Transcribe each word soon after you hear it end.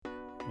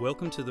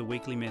Welcome to the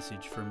weekly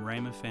message from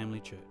Rhema Family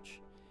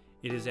Church.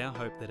 It is our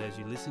hope that as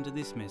you listen to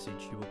this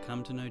message, you will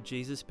come to know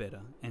Jesus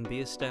better and be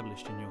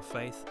established in your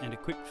faith and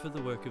equipped for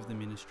the work of the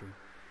ministry.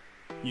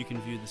 You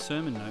can view the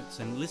sermon notes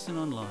and listen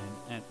online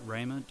at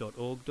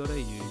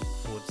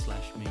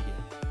rhema.org.au/media.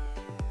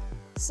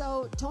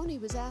 So Tony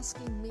was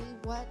asking me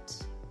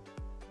what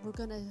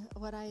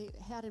I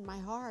had in my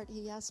heart.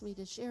 He asked me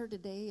to share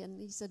today, and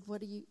he said,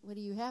 "What do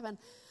you have?" And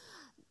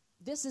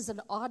this is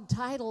an odd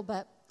title,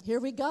 but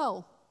here we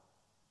go.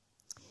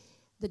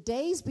 The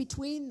days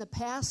between the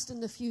past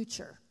and the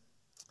future.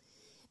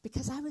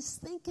 Because I was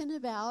thinking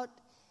about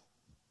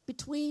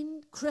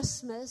between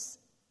Christmas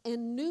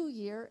and New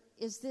Year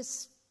is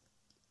this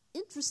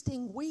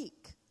interesting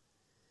week.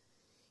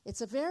 It's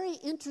a very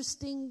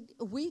interesting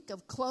week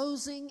of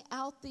closing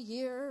out the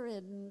year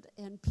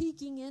and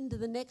peeking into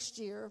the next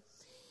year.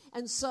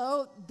 And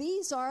so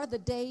these are the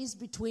days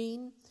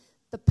between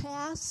the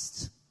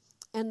past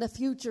and the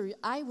future.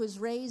 I was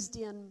raised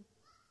in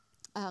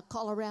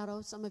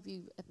Colorado. Some of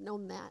you have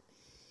known that.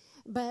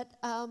 But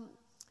I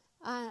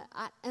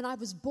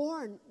was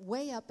born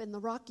way up in the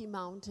Rocky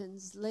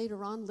Mountains.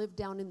 Later on, lived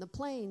down in the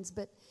plains.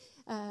 But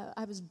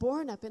I was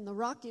born up in the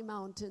Rocky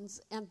Mountains.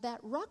 And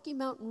that Rocky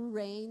Mountain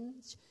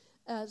range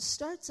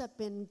starts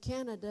up in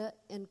Canada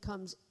and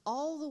comes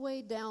all the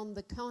way down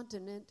the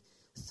continent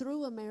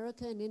through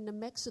America and into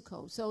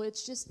Mexico. So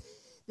it's just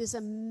there's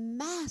a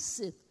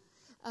massive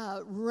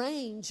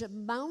range of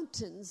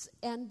mountains.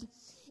 And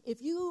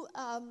if you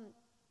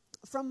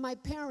from my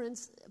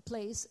parents'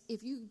 place,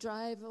 if you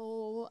drive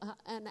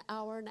an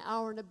hour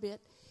and a bit,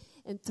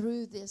 and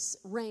through this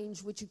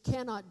range, which you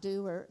cannot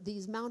do, or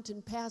these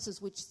mountain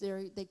passes, which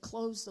they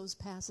close those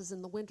passes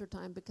in the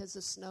wintertime because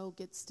the snow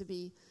gets to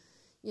be,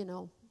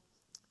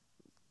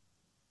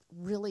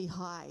 really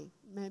high,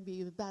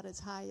 maybe about as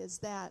high as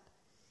that.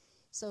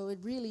 So it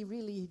really,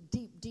 really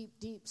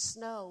deep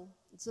snow.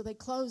 So they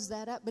close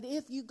that up. But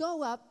if you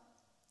go up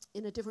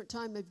in a different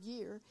time of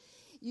year,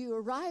 you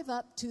arrive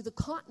up to the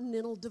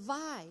Continental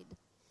Divide.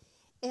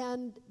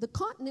 And the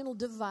Continental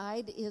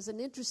Divide is an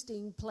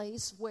interesting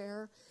place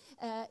where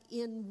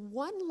in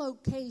one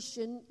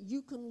location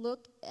you can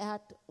look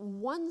at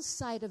one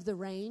side of the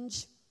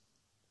range,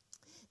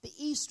 the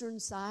eastern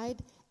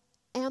side,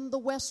 and the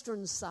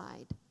western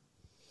side.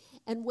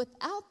 And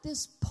without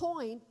this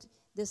point,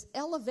 this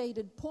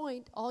elevated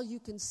point, all you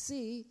can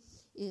see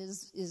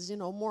is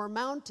more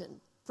mountain.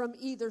 From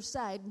either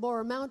side,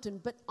 more mountain.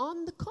 But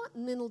on the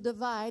Continental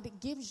Divide, it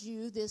gives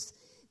you this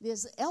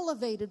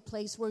elevated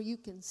place where you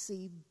can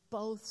see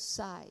both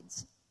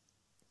sides.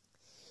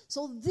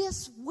 So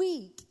this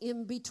week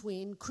in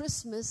between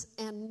Christmas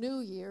and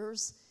New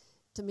Year's,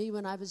 to me,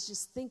 when I was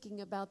just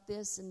thinking about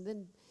this and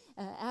then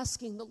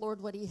asking the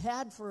Lord what He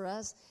had for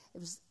us, it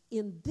was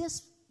in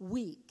this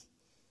week,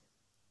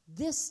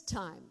 this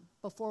time,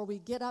 before we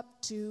get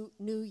up to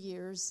New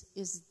Year's,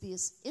 is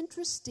this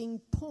interesting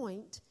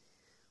point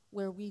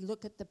where we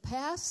look at the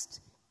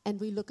past and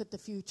we look at the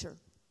future.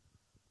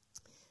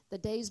 The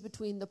days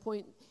between the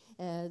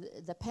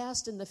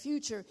past and the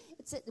future,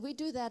 we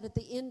do that at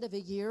the end of a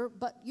year,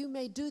 but you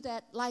may do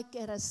that like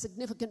at a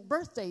significant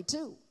birthday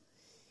too.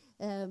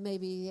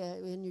 Maybe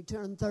when you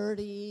turn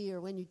 30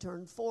 or when you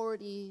turn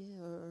 40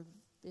 or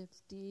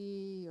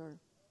 50 or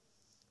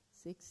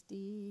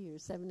 60 or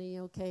 70,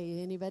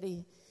 okay,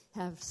 anybody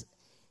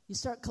you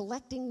start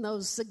collecting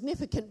those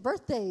significant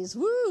birthdays,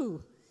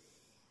 woo!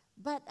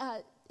 But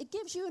it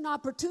gives you an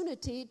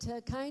opportunity to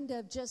kind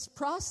of just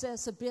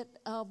process a bit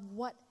of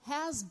what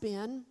has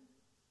been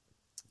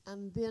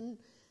and then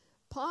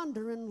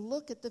ponder and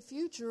look at the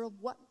future of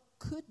what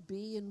could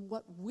be and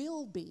what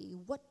will be.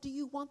 What do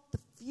you want the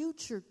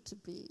future to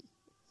be?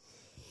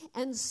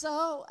 And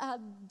so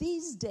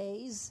these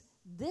days,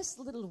 this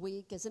little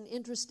week is an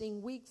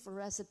interesting week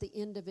for us at the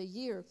end of a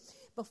year.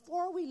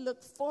 Before we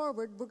look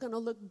forward, we're going to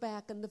look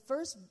back. And the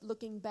first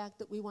looking back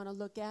that we want to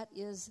look at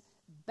is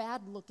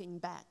bad looking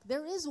back.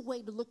 There is a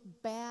way to look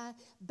back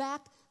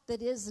that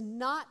is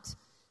not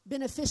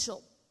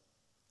beneficial.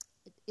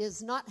 It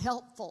is not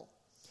helpful.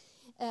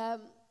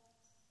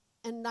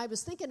 And I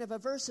was thinking of a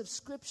verse of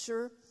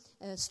Scripture,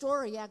 a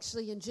story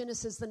actually in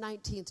Genesis, the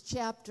 19th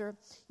chapter.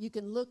 You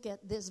can look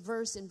at this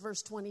verse in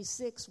verse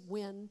 26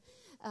 when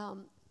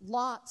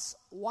Lot's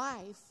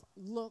wife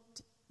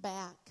looked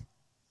back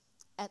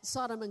at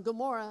Sodom and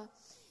Gomorrah.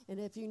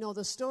 And if you know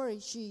the story,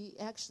 she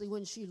actually,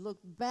 when she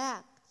looked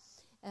back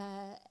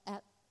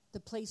at the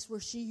place where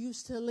she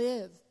used to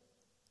live,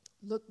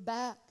 looked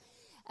back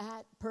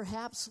at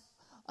perhaps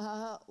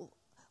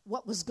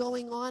what was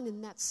going on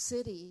in that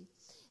city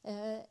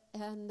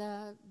and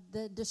the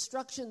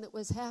destruction that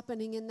was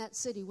happening in that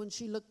city. When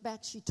she looked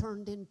back, she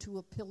turned into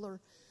a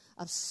pillar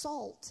of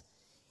salt.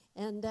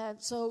 And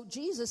so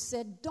Jesus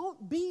said,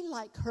 don't be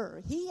like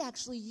her. He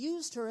actually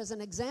used her as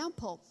an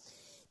example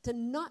to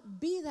not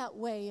be that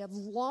way of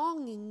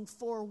longing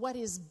for what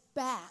is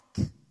back.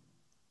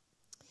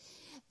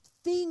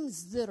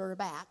 Things that are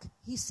back.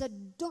 He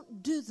said,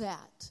 don't do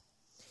that.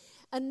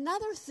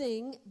 Another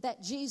thing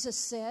that Jesus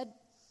said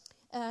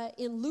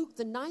in Luke,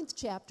 the 9th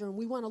chapter, and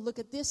we want to look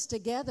at this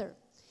together.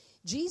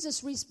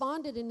 Jesus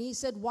responded and he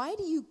said, why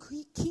do you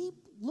keep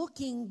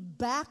looking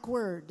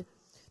backward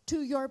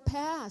to your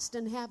past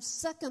and have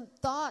second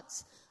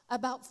thoughts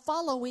about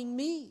following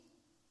me?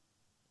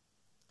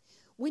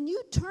 When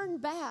you turn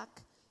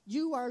back,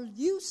 you are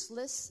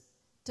useless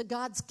to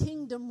God's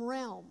kingdom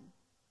realm.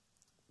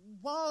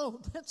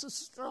 Whoa, that's a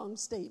strong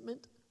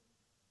statement.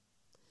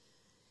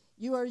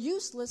 You are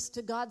useless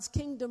to God's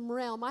kingdom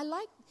realm. I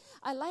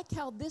like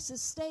how this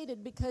is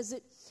stated, because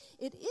it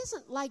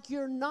isn't like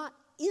you're not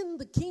in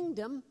the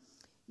kingdom.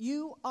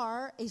 You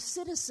are a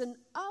citizen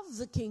of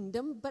the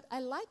kingdom, but I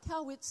like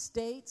how it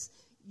states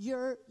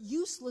you're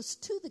useless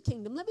to the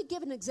kingdom. Let me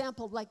give an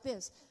example like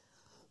this.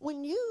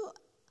 When you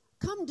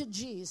come to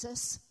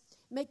Jesus,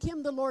 make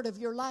him the Lord of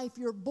your life,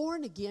 you're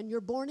born again.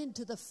 You're born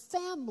into the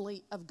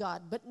family of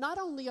God. But not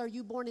only are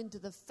you born into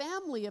the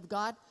family of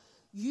God,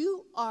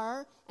 you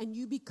are and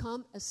you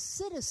become a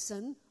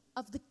citizen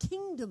of the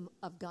kingdom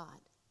of God.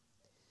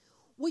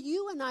 Well,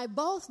 you and I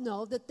both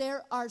know that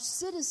there are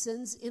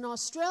citizens in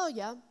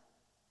Australia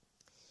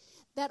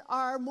that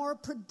are more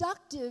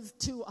productive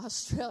to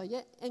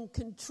Australia and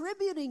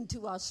contributing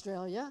to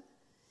Australia.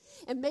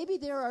 And maybe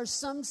there are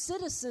some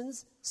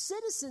citizens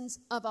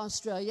of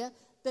Australia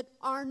that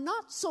are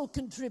not so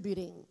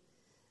contributing.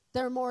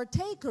 They're more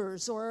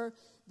takers, or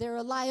they're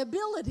a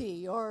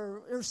liability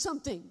or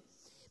something.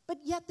 But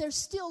yet there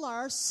still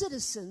are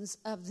citizens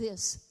of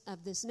this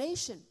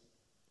nation.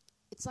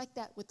 It's like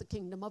that with the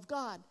kingdom of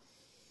God.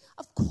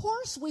 Of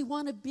course, we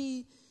want to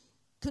be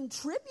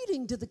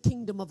contributing to the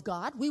kingdom of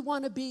God. We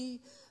want to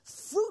be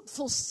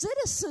fruitful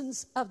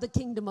citizens of the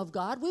kingdom of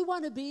God. We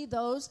want to be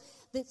those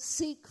that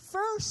seek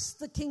first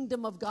the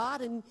kingdom of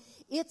God and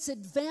its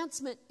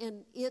advancement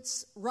and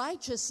its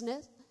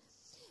righteousness.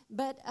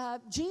 But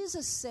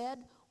Jesus said,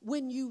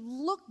 when you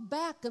look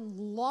back and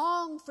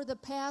long for the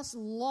past,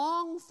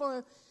 long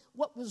for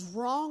what was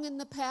wrong in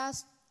the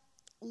past,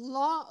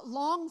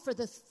 long for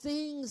the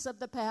things of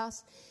the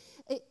past,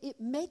 it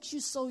makes you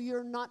so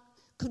you're not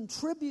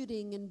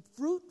contributing and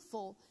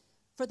fruitful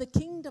for the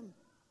kingdom.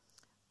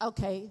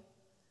 Okay,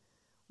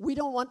 we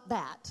don't want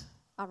that,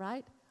 all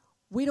right?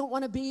 We don't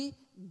want to be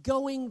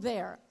going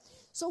there.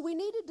 So we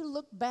needed to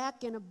look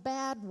back in a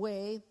bad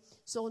way,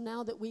 so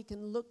now that we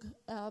can look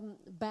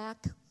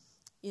back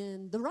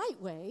in the right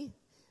way.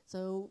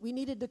 So we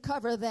needed to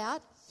cover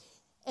that.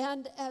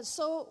 And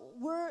so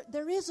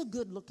there is a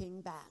good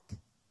looking back.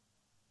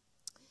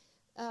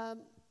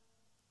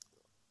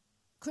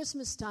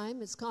 Christmas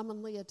time is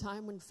commonly a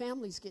time when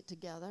families get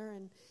together,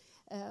 and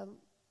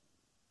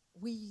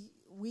we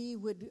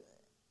would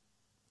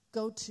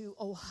go to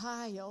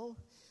Ohio.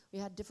 We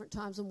had different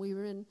times when we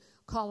were in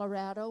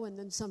Colorado, and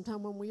then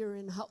sometime when we were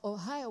in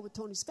Ohio with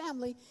Tony's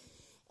family.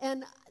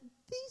 And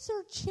these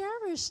are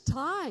cherished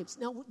times.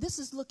 Now, this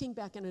is looking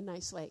back in a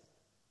nice way.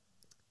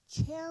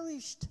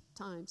 Cherished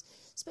times,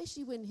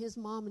 especially when his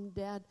mom and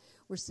dad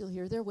were still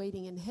here. They're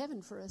waiting in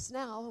heaven for us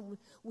now, and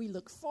we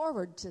look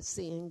forward to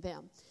seeing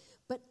them.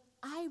 But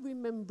I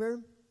remember,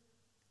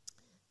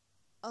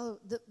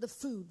 the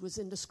food was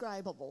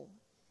indescribable.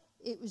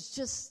 It was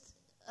just,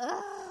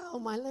 oh,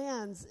 my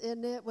lands.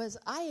 And it was,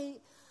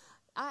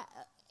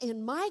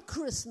 in my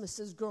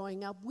Christmases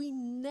growing up, we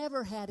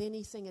never had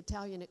anything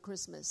Italian at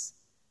Christmas.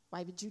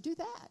 Why would you do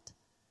that?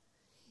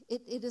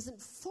 It isn't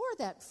for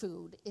that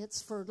food.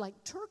 It's for like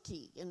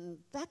turkey and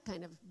that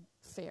kind of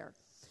fare.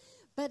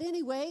 But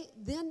anyway,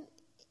 then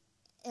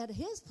at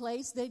his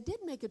place, they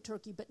did make a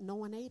turkey, but no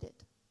one ate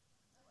it.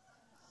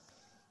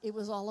 It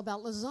was all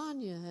about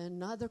lasagna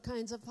and other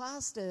kinds of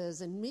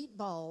pastas and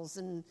meatballs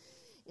and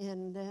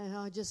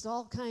just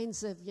all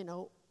kinds of,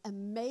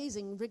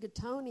 amazing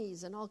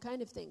rigatonis and all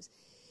kind of things.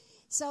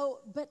 So,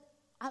 but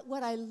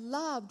what I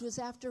loved was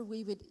after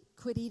we would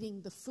quit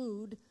eating the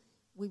food,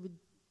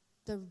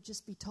 there would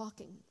just be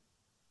talking.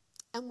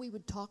 And we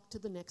would talk to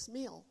the next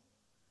meal.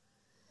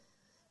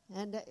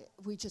 And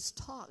we just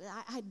talked.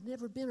 I'd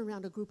never been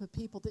around a group of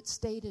people that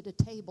stayed at a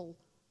table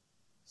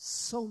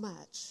so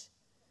much.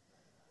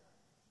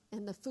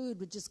 And the food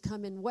would just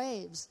come in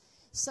waves.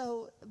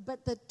 So,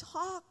 but the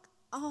talk,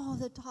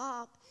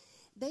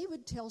 they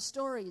would tell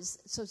stories.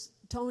 So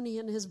Tony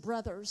and his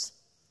brothers,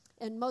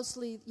 and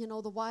mostly,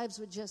 the wives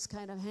would just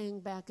kind of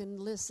hang back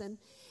and listen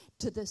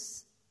to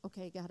this.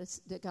 Okay, got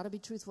to be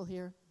truthful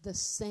here. The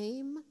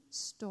same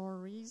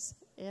stories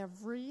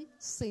every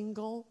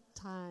single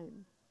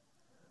time.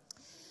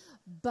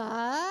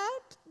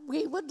 But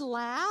we would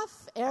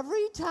laugh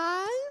every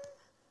time.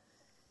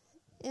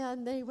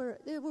 And they were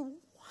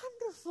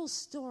wonderful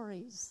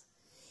stories.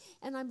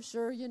 And I'm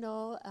sure, you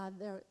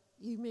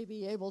may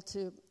be able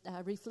to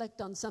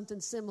reflect on something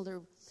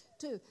similar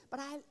too. But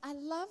I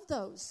love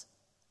those.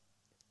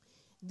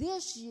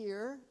 This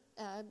year,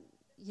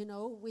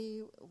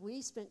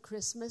 we spent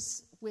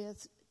Christmas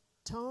with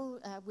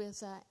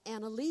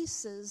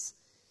Annalise's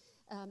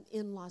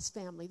in-laws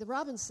family, the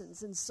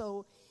Robinsons, and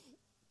so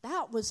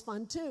that was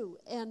fun too.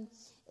 And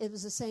it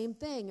was the same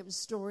thing. It was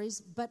stories,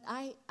 but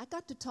I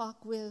got to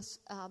talk with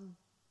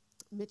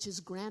Mitch's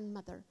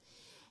grandmother,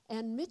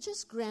 And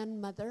Mitch's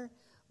grandmother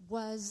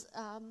was,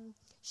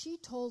 she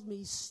told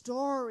me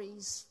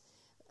stories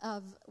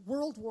of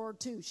World War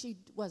II. She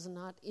was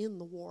not in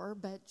the war,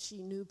 but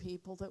she knew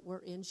people that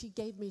were in. She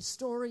gave me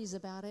stories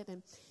about it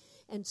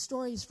and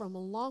stories from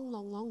a long,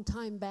 long, long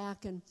time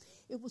back. And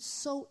it was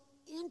so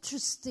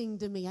interesting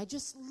to me. I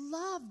just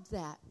loved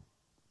that.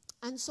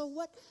 And so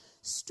what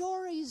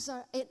stories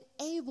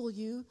enable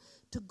you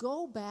to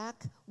go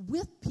back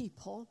with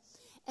people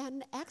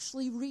and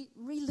actually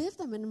relive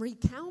them and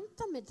recount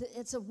them.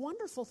 It's a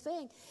wonderful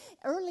thing.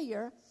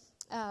 Earlier,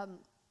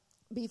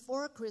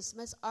 before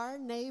Christmas, our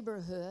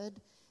neighborhood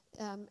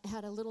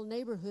had a little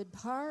neighborhood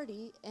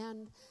party,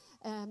 and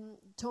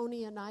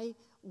Tony and I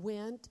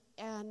went,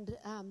 and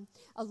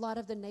a lot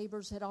of the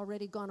neighbors had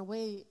already gone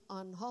away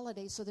on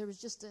holiday, so there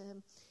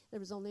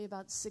was only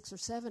about 6 or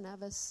 7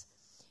 of us,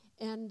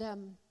 and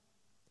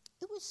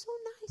it was so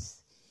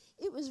nice.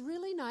 It was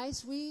really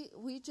nice.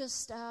 We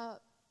just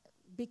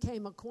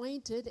became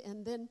acquainted,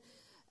 and then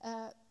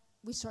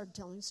we started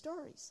telling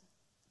stories.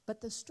 But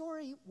the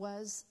story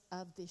was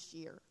of this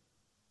year.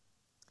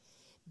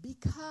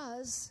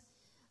 Because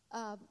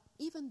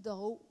even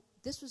though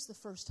this was the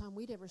first time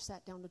we'd ever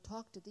sat down to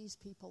talk to these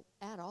people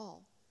at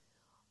all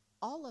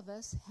of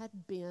us had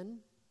been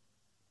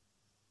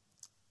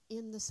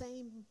in the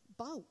same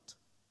boat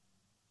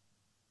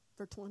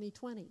for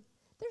 2020.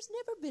 There's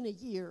never been a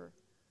year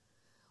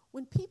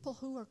when people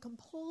who are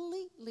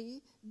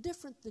completely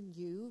different than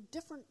you,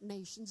 different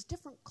nations,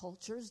 different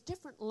cultures,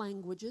 different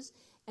languages,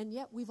 and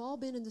yet we've all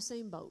been in the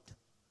same boat.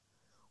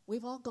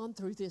 We've all gone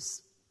through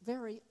this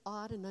very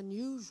odd and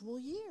unusual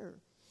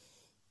year.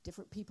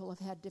 Different people have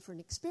had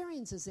different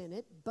experiences in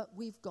it, but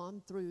we've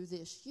gone through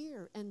this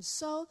year. And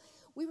so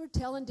we were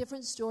telling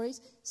different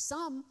stories,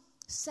 some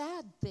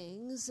sad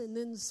things, and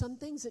then some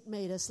things that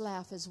made us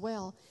laugh as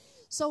well.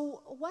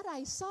 So what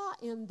I saw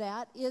in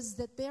that is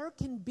that there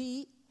can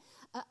be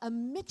a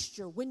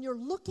mixture. When you're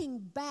looking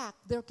back,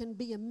 there can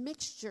be a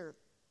mixture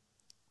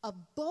of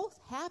both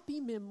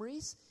happy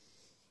memories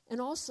and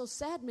also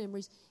sad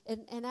memories,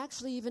 and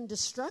actually even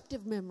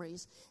destructive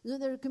memories.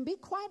 There can be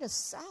quite a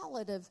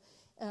salad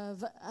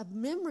of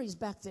memories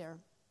back there.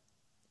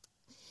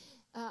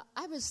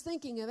 I was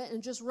thinking of it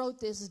and just wrote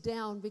this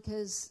down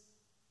because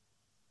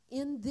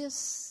in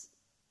this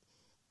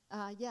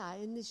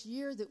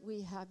year that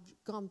we have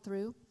gone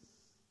through,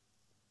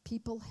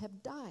 people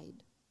have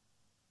died.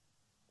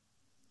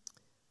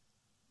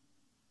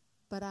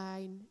 But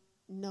I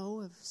know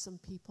of some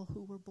people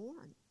who were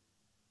born.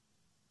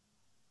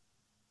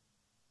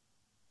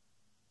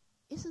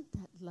 Isn't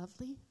that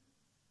lovely?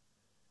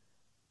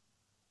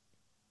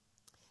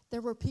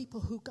 There were people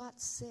who got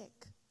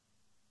sick.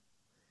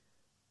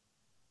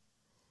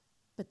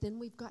 But then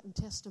we've gotten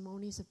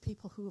testimonies of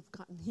people who have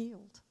gotten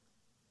healed.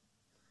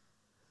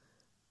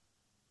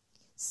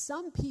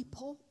 Some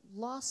people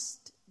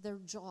lost their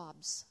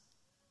jobs.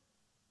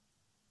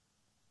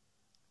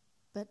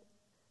 But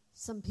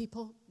some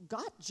people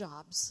got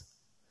jobs.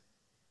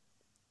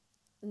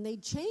 And they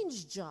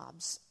changed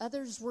jobs.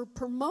 Others were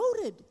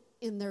promoted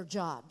in their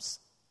jobs.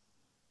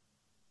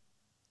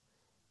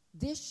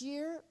 This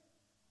year,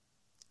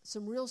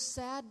 some real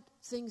sad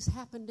things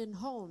happened in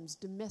homes.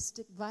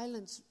 Domestic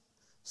violence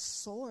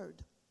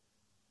soared.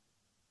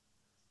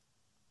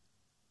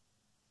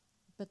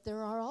 But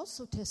there are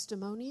also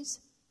testimonies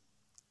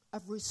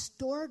of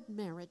restored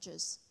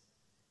marriages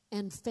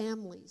and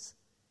families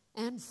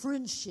and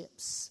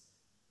friendships.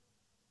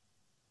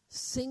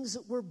 Things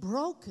that were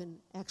broken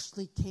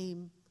actually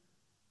came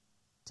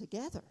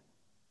together.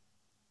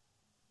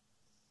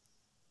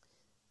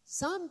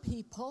 Some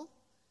people,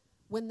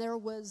 when there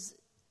was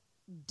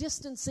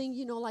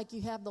distancing, like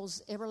you have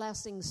those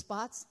everlasting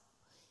spots,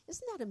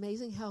 isn't that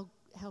amazing how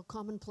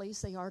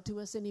commonplace they are to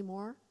us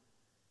anymore?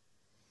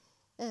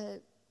 They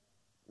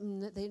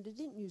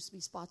didn't used to be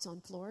spots on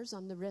floors,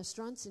 on the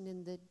restaurants and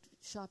in the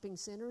shopping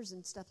centers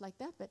and stuff like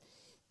that, but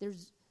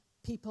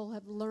people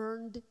have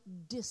learned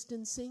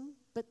distancing.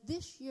 But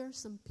this year,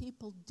 some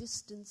people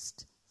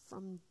distanced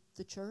from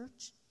the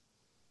church.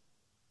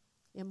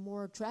 And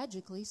more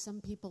tragically,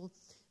 some people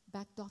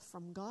backed off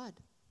from God.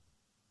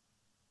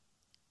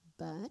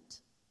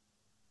 But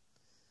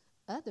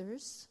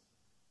others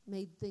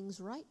made things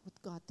right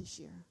with God this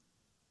year.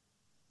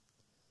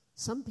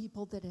 Some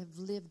people that have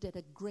lived at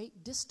a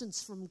great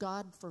distance from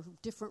God for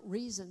different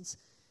reasons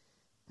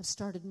have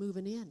started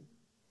moving in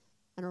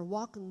and are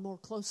walking more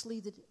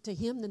closely to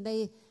Him than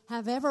they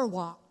have ever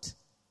walked.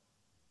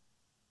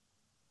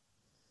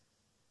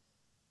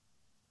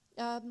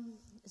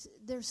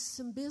 There's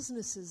some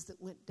businesses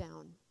that went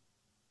down,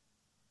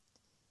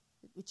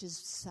 which is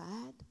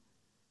sad.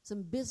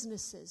 Some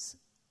businesses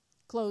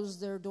closed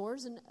their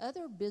doors and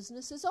other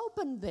businesses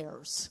opened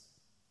theirs.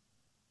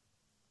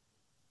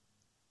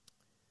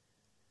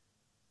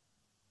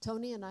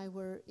 Tony and I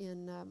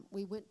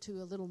we went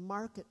to a little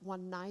market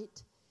one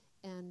night,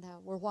 and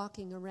we're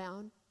walking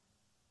around,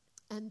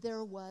 and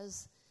there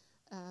was,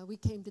 we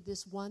came to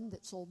this one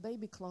that sold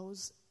baby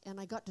clothes,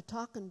 and I got to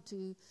talking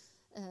to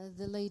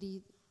the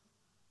lady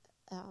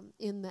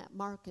in that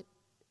market,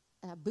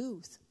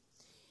 booth.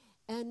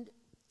 And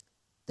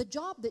the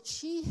job that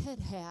she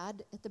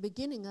had at the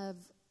beginning of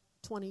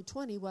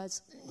 2020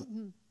 was,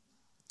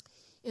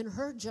 in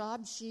her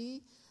job,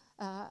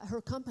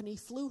 her company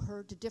flew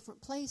her to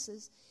different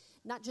places,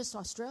 not just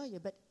Australia,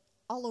 but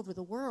all over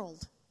the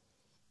world.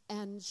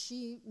 And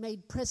she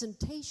made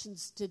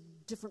presentations to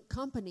different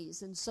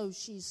companies, and so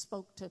she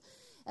spoke to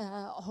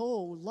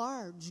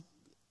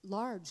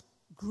large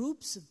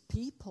groups of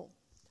people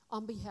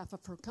on behalf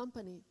of her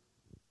company.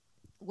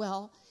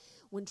 Well,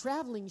 when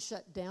traveling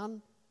shut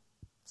down,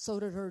 so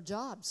did her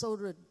job.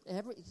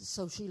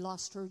 So she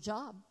lost her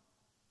job.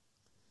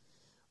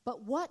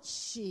 But what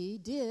she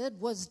did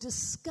was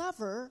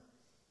discover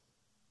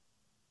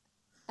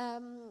a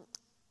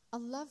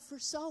love for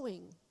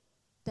sewing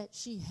that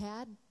she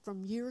had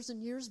from years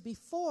and years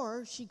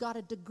before she got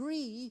a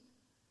degree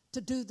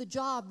to do the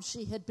job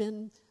she had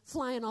been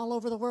flying all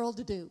over the world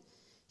to do.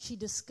 She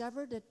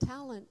discovered a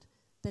talent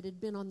that had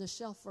been on the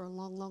shelf for a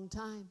long, long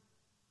time.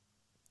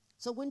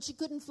 So when she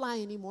couldn't fly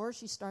anymore,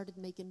 she started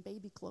making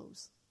baby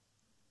clothes.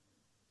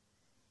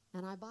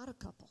 And I bought a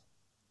couple.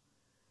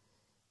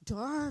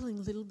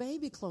 Darling little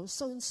baby clothes.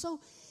 So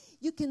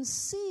you can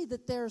see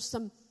that there's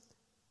some,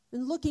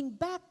 and looking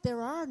back,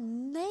 there are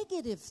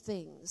negative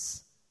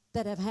things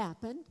that have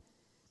happened,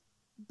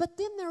 but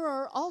then there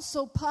are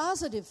also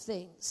positive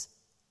things.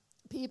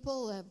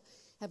 People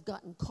have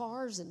gotten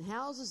cars and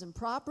houses and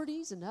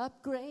properties and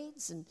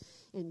upgrades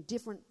and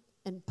different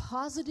and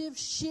positive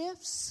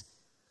shifts.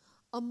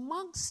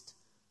 Amongst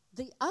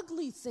the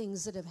ugly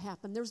things that have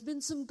happened, there's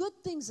been some good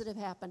things that have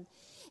happened.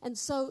 And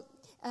so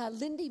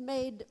Lindy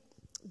made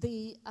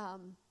the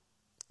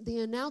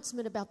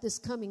announcement about this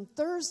coming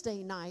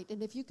Thursday night,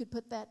 and if you could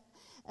put that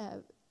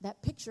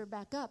picture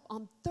back up.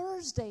 On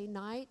Thursday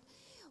night,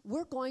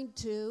 we're going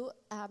to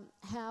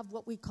have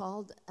what we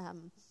called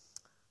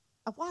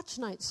a watch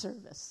night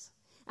service.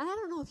 And I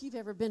don't know if you've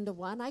ever been to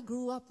one. I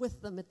grew up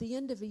with them. At the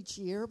end of each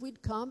year,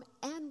 we'd come,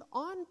 and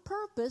on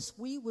purpose,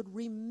 we would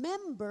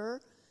remember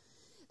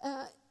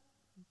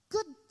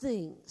good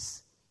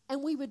things.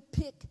 And we would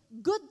pick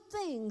good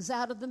things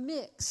out of the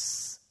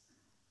mix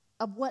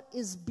of what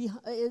is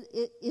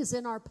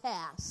in our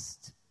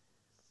past.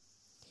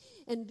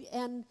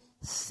 And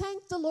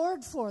thank the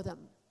Lord for them.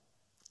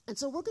 And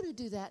so we're going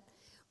to do that.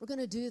 We're going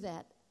to do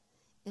that.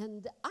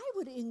 And I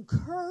would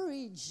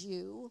encourage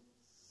you,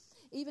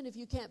 even if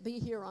you can't be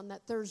here on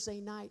that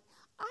Thursday night,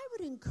 I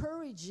would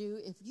encourage you,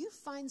 if you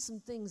find some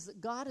things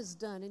that God has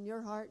done in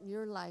your heart and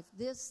your life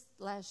this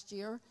last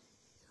year,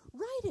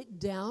 write it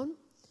down.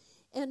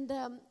 And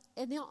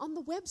now on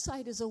the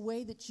website is a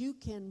way that you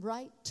can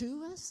write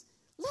to us.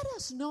 Let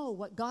us know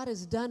what God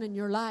has done in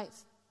your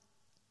life.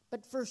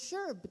 But for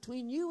sure,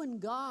 between you and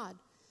God,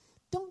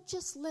 don't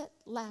just let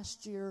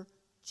last year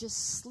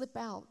just slip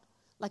out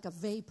like a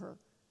vapor.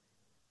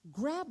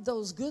 Grab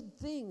those good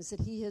things that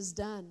He has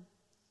done.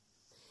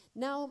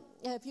 Now,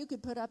 if you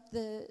could put up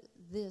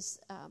this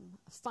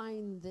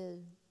find the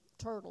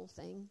turtle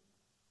thing.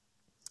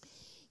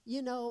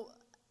 You know,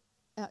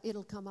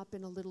 it'll come up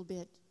in a little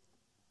bit.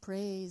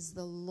 Praise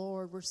the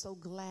Lord. We're so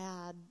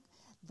glad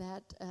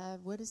that,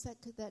 what is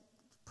that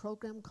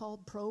program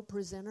called? Pro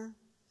Presenter?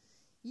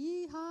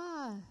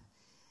 Yeehaw.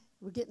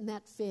 We're getting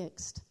that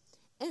fixed.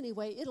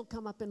 Anyway, it'll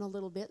come up in a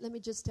little bit. Let me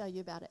just tell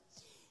you about it.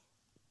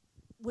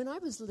 When I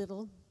was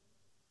little,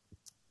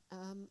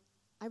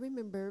 I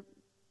remember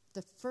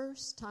the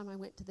first time I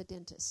went to the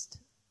dentist.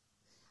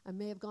 I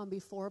may have gone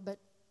before, but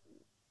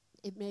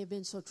it may have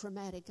been so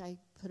traumatic I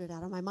put it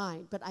out of my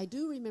mind. But I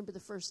do remember the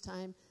first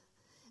time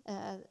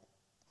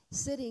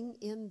sitting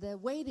in the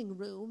waiting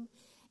room,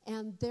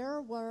 and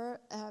there were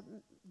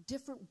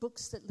different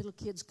books that little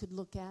kids could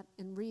look at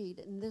and read.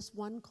 And this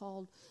one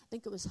called, I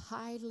think it was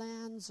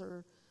Highlands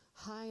or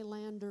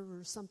Highlander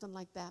or something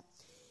like that.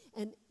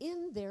 And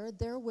in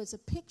there was a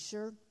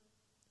picture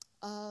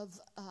of,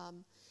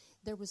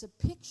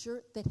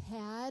 that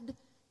had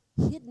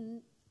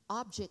hidden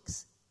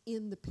objects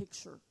in the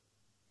picture.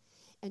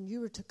 And you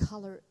were to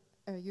color,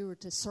 or you were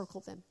to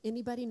circle them.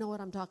 Anybody know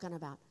what I'm talking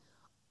about?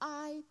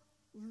 I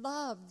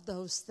love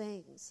those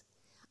things.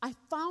 I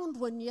found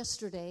one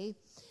yesterday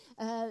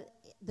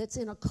that's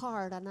in a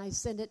card, and I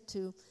sent it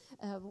to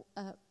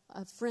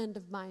a friend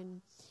of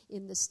mine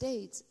in the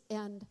States.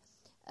 And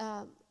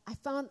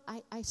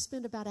I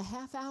spent about a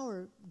half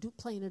hour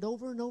playing it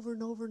over and over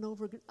and over and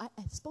over. I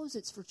suppose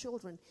it's for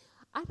children.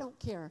 I don't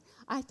care.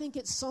 I think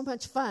it's so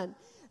much fun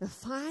to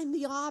find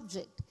the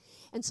object.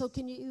 And so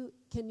can you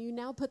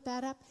now put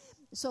that up?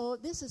 So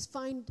this is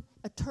find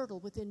a turtle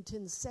within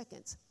 10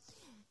 seconds.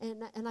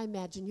 And I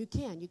imagine you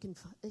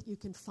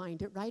can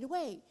find it right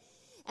away.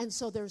 And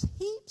so there's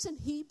heaps and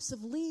heaps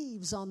of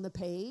leaves on the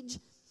page,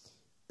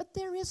 but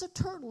there is a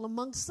turtle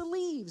amongst the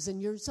leaves.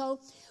 So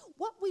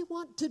what we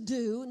want to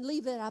do, and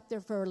leave that up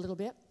there for a little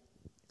bit,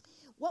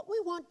 what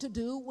we want to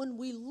do when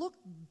we look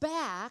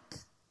back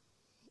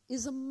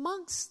is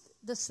amongst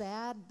the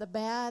sad, the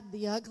bad,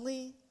 the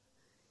ugly,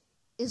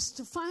 is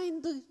to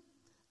find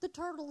the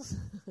turtles.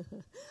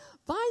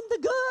 Find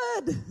the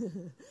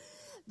good.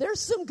 There's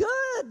some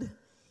good.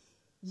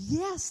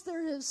 Yes,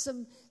 there is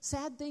some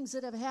sad things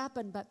that have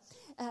happened, but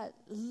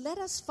let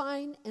us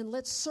find and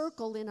let's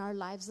circle in our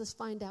lives. Let's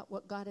find out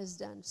what God has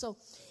done. So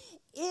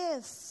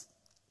if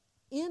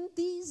in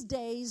these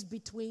days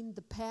between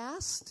the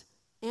past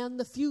and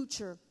the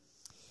future,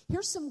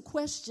 here's some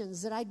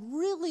questions that I'd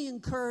really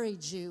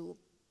encourage you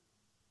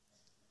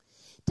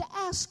to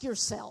ask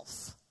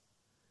yourself.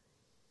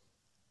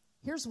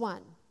 Here's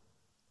one.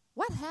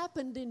 What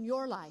happened in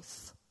your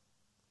life?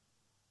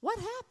 What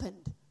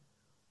happened?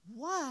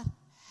 What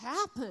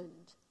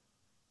happened?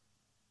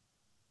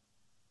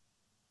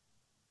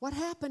 What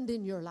happened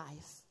in your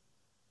life?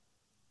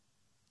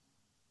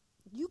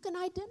 You can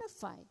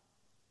identify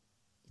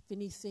if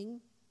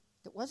anything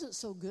that wasn't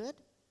so good,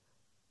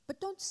 but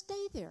don't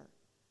stay there.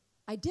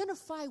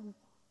 Identify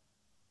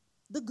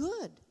the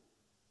good.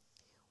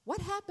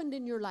 What happened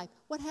in your life?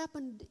 What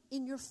happened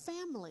in your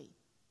family?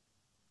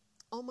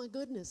 Oh my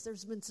goodness,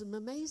 there's been some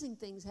amazing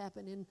things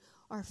happen in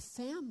our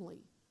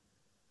family.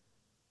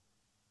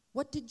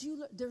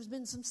 There's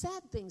been some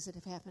sad things that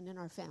have happened in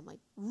our family.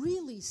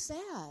 Really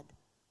sad.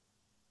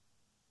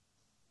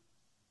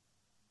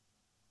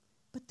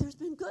 But there's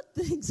been good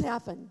things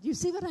happen. You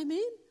see what I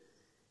mean?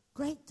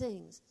 Great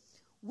things.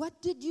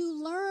 What did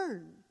you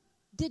learn?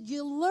 Did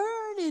you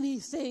learn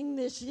anything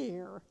this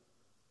year?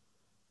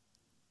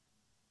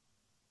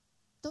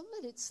 Don't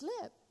let it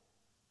slip.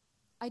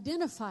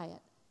 Identify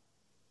it.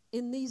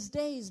 In these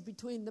days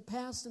between the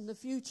past and the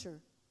future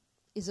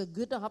is a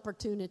good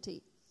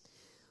opportunity.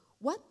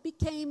 What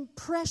became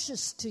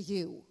precious to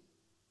you?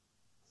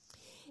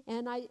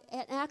 And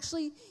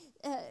actually,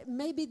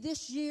 maybe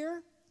this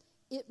year,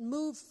 it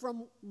moved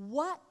from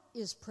what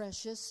is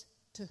precious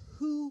to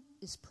who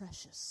is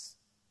precious.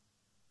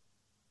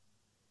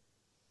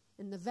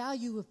 And the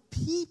value of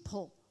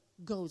people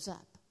goes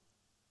up.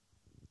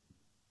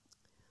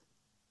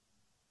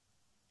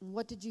 And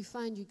what did you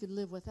find you could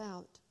live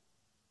without?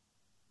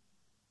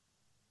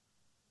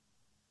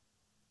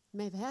 You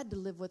may have had to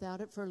live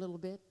without it for a little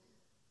bit.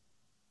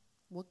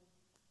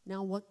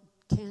 Now what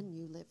can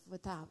you live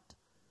without?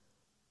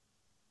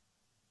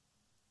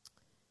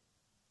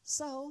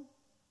 So,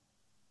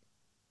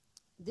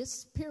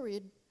 this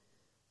period,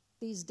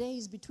 these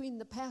days between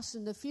the past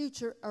and the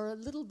future are a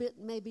little bit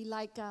maybe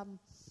like a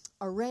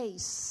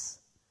race.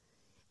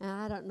 And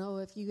I don't know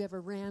if you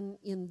ever ran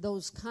in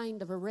those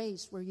kind of a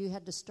race where you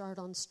had to start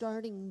on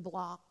starting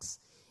blocks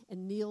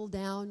and kneel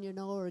down,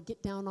 or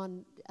get down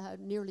on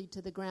nearly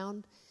to the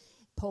ground,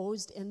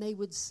 posed, and they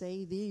would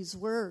say these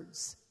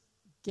words,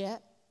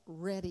 "Get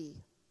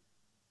ready."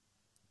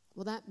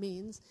 Well, that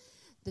means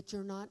that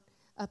you're not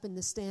up in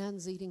the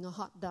stands eating a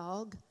hot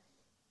dog,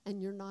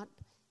 and you're not,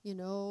 you're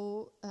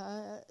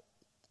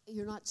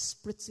not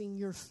spritzing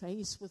your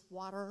face with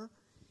water,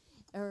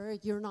 or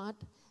you're not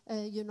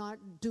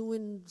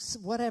doing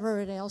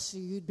whatever else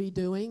you'd be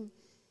doing.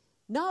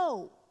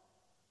 No,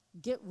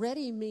 get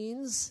ready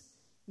means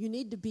you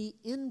need to be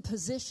in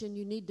position.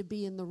 You need to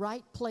be in the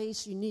right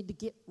place. You need to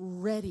get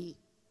ready.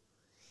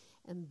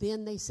 And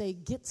then they say,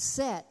 get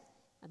set.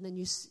 And then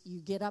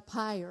you get up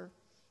higher.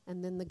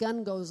 And then the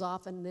gun goes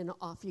off, and then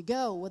off you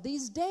go. Well,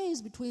 these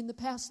days between the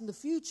past and the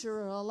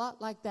future are a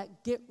lot like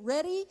that. Get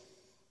ready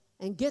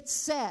and get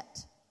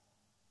set.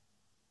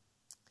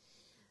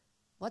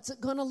 What's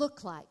it going to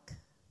look like?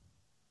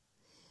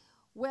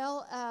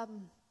 Well,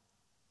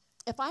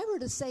 if I were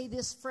to say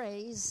this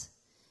phrase,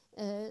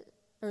 or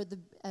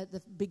at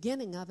the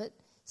beginning of it,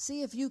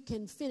 see if you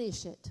can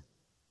finish it.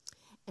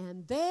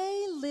 And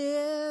they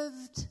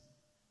lived.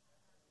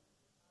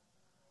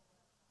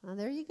 Now,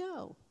 there you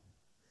go.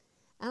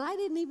 And I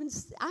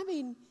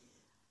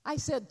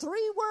said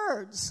 3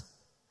 words.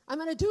 I'm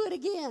going to do it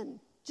again,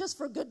 just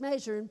for good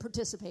measure and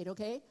participate,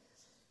 okay?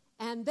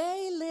 And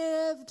they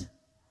lived.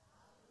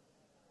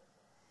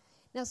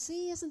 Now,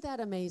 see, isn't that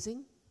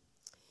amazing?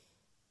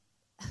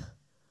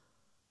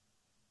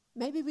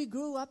 Maybe we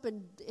grew up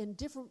in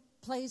different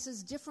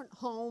places, different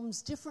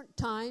homes, different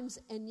times,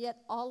 and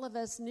yet all of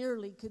us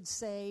nearly could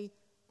say,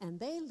 and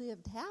they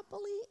lived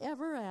happily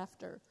ever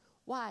after.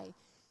 Why?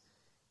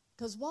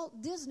 Because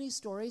Walt Disney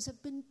stories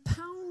have been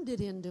pounded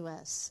into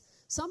us,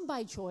 some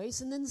by choice,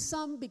 and then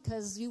some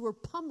because you were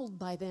pummeled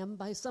by them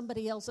by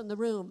somebody else in the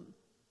room,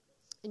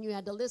 and you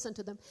had to listen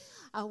to them.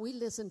 We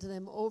listened to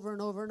them over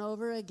and over and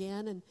over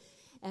again,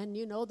 and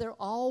they're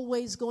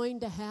always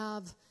going to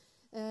have,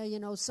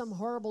 some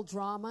horrible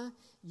drama,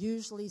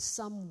 usually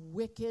some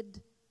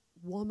wicked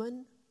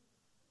woman.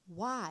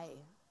 Why?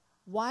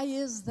 Why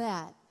is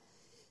that?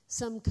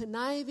 Some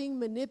conniving,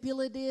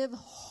 manipulative,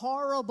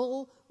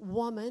 horrible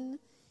woman.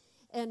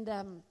 And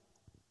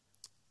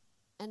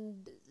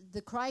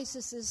the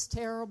crisis is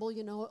terrible,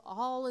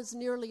 all is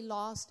nearly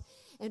lost.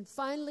 And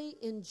finally,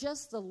 in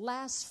just the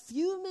last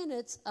few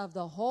minutes of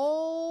the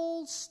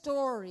whole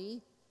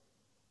story,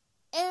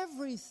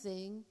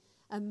 everything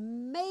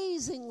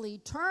amazingly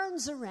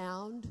turns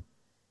around,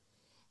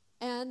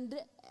 and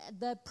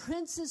the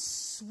princess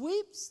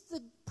sweeps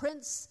the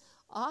prince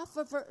off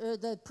of her,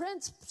 the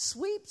prince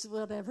sweeps,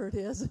 whatever it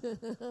is,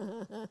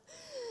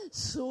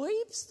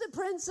 sweeps the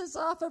princess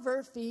off of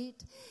her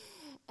feet,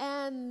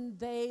 And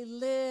they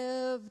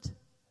lived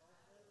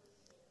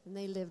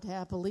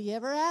happily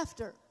ever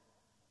after.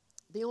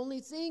 The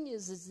only thing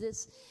is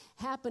this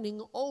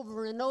happening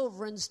over and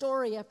over and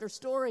story after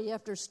story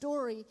after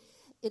story.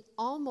 It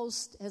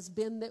almost has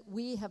been that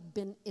we have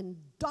been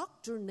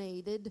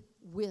indoctrinated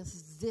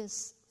with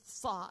this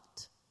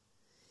thought.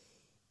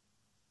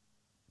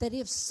 That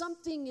if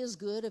something is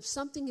good, if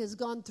something has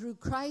gone through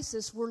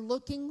crisis, we're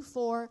looking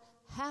for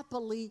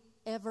happily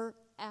ever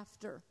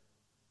after.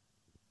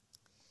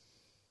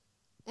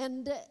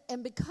 And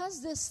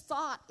because this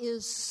thought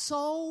is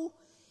so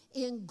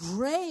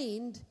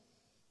ingrained,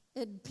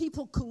 and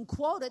people can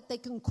quote it, they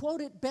can quote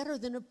it better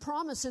than a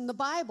promise in the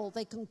Bible.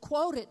 They can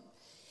quote it,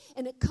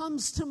 and it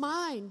comes to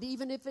mind,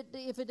 even if it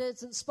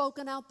isn't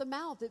spoken out the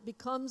mouth. It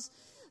becomes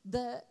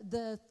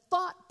the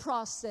thought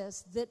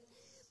process that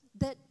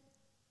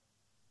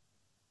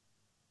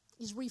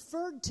is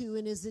referred to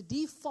and is a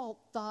default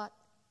thought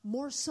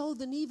more so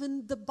than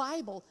even the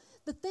Bible.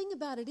 The thing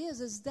about it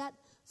is that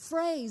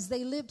phrase,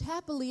 they lived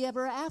happily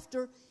ever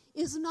after,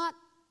 is not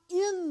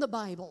in the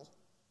Bible.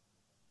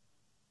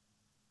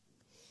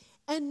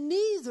 And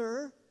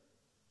neither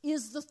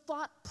is the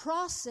thought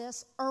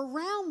process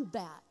around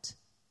that.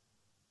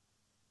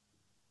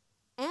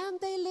 And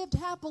they lived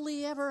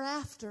happily ever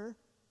after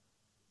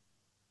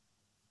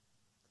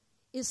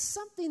is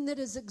something that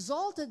has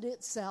exalted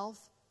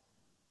itself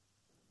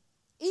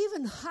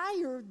even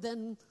higher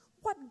than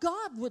what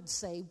God would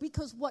say,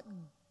 because what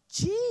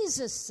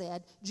Jesus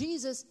said,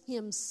 Jesus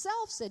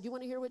himself said. You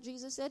want to hear what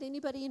Jesus said?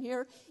 Anybody in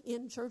here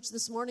in church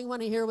this morning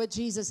want to hear what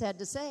Jesus had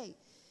to say?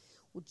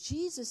 Well,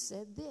 Jesus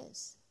said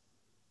this: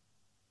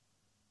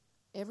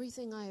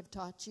 everything I have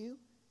taught you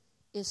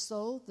is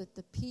so that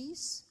the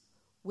peace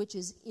which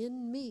is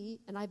in me,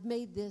 and I've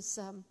made this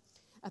a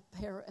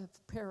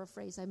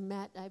paraphrase.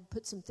 I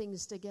put some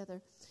things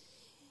together.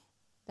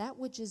 That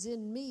which is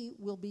in me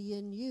will be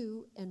in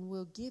you and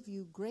will give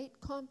you great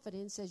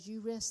confidence as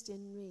you rest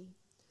in me.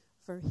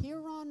 For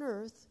here on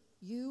earth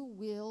you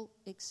will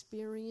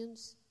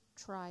experience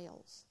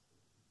trials.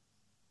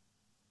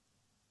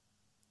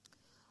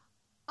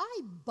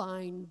 I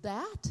bind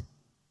that.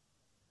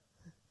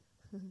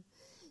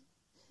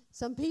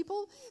 Some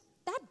people,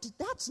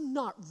 that's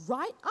not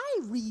right. I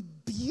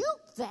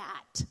rebuke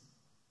that.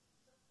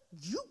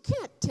 You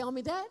can't tell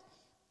me that.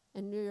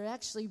 And you're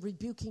actually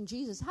rebuking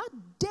Jesus. How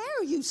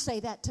dare you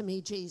say that to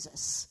me,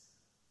 Jesus?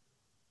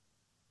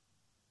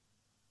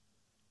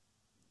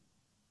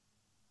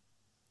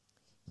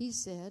 He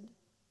said,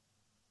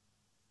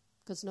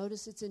 because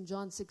notice it's in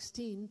John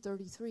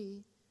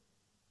 16:33.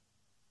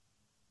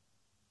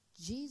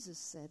 Jesus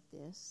said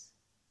this.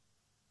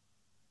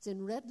 It's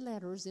in red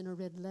letters in a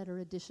red letter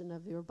edition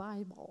of your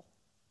Bible.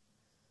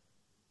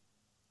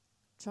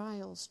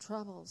 Trials,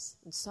 troubles,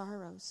 and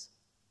sorrows.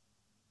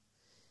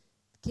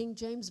 The King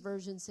James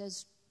Version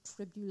says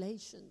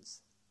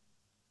tribulations.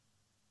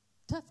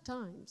 Tough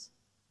times.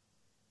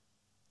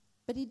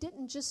 But he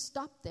didn't just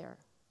stop there.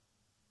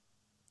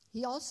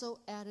 He also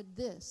added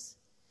this: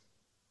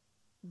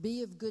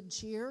 be of good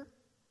cheer,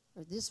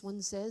 or this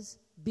one says,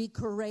 be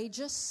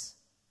courageous.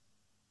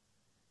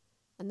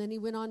 And then he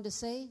went on to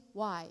say,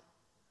 why?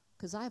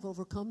 Because I've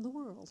overcome the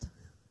world.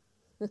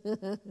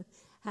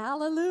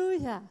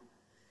 Hallelujah.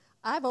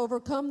 I've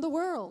overcome the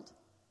world.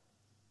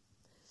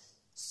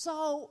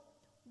 So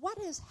what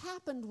has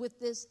happened with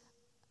this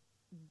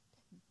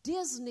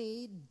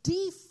Disney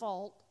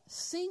default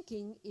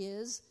thinking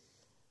is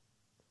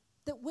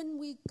that when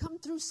we come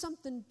through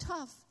something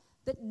tough,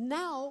 that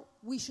now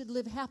we should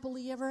live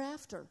happily ever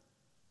after.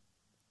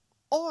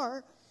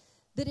 Or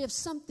that if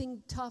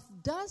something tough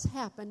does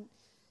happen,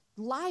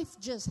 life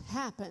just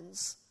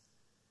happens.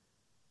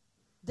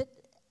 That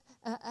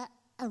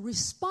a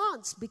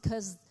response,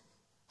 because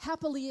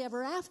happily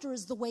ever after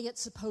is the way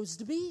it's supposed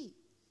to be.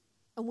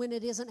 And when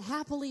it isn't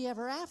happily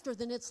ever after,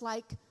 then it's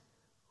like,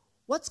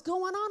 what's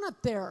going on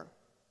up there?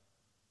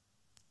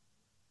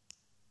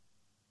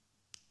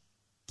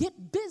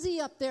 Get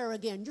busy up there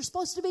again. You're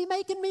supposed to be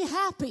making me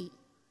happy.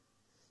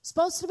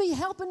 Supposed to be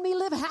helping me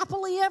live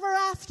happily ever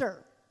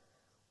after.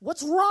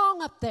 What's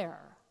wrong up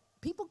there?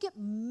 People get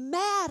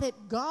mad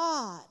at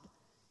God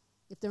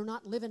if they're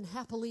not living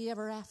happily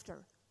ever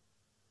after.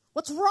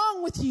 What's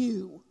wrong with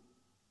you?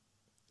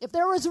 If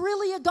there was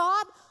really a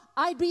God,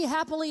 I'd be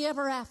happily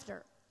ever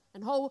after.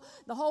 And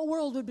the whole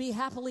world would be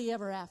happily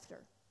ever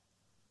after.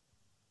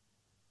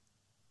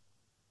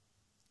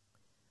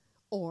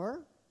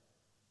 Or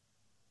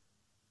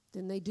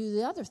then they do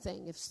the other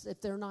thing.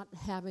 If they're not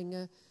having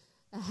a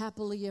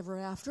happily ever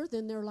after,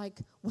 then they're like,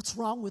 what's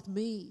wrong with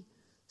me?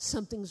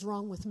 Something's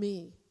wrong with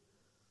me.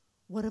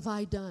 What have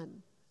I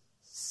done?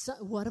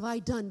 What have I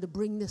done to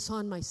bring this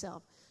on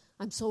myself?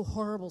 I'm so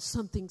horrible,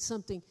 something.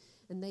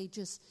 And they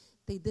just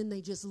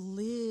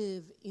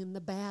live in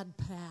the bad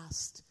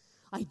past.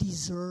 I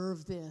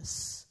deserve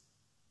this.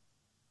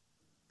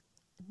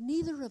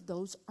 Neither of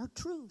those are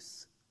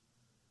truth.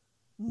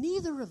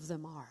 Neither of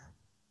them are.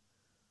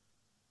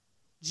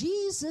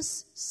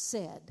 Jesus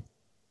said,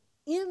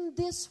 in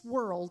this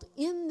world,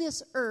 in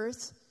this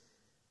earth,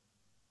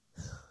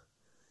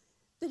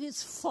 that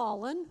is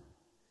fallen,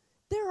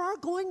 there are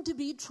going to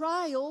be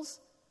trials,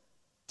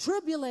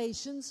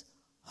 tribulations,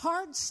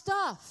 hard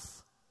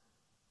stuff.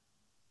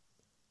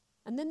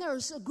 And then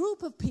there's a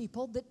group of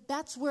people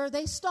that's where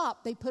they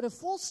stop. They put a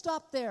full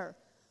stop there.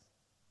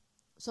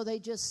 So they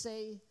just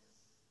say,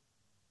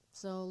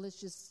 so let's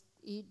just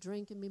eat,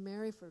 drink, and be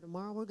merry, for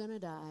tomorrow we're going to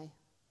die.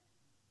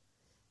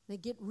 They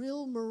get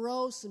real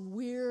morose and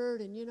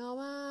weird, and it's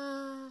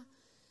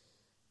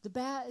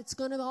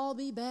going to all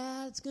be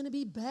bad. It's going to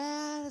be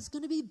bad. It's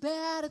going to be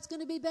bad. It's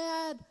going to be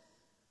bad.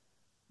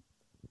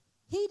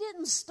 He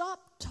didn't stop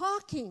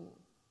talking.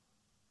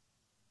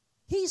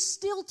 He's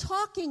still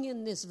talking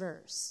in this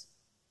verse.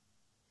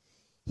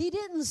 He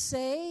didn't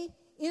say,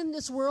 in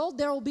this world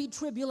there will be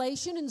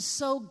tribulation, and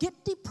so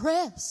get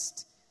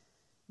depressed,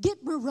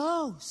 get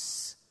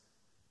morose,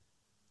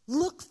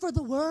 look for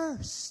the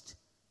worst.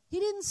 He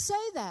didn't say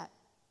that.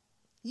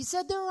 He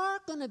said there are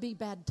going to be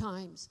bad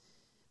times.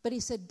 But he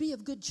said, be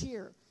of good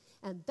cheer.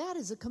 And that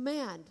is a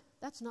command.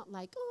 That's not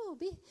like,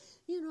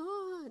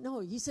 no.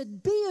 He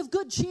said, be of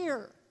good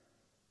cheer.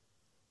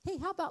 Hey,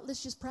 how about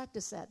let's just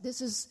practice that? This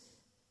is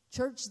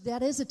church,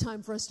 that is a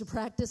time for us to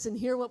practice and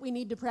hear what we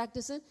need to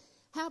practice in.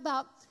 How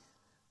about,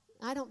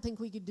 I don't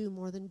think we could do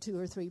more than 2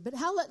 or 3, but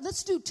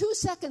let's do 2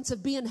 seconds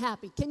of being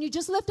happy. Can you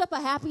just lift up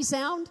a happy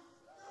sound?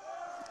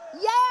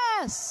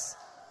 Yes!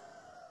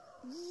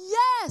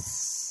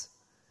 Yes!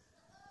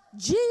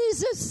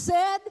 Jesus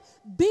said,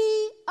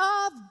 be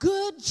of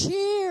good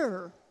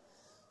cheer.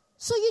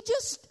 So you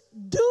just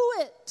do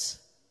it.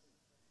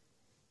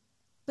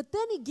 But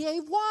then he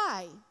gave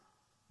why.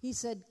 He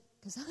said,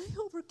 because I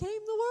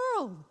overcame the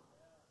world.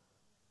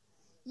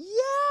 Yeah,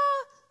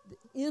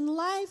 in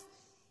life,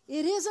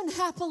 it isn't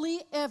happily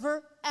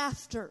ever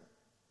after.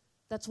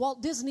 That's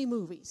Walt Disney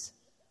movies.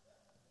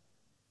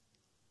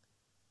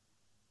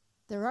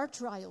 There are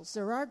trials,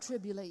 there are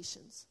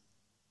tribulations.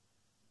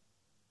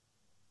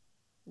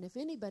 And if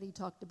anybody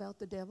talked about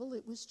the devil,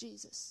 it was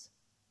Jesus.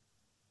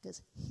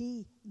 Because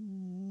he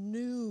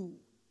knew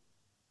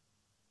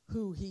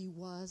who he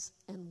was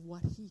and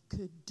what he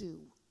could do.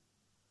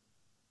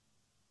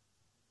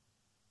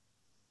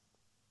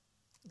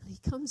 He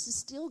comes to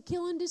steal,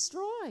 kill, and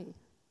destroy.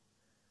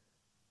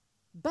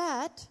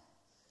 But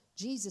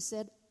Jesus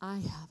said, I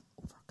have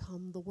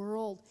overcome the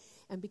world.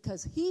 And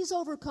because he's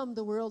overcome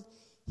the world,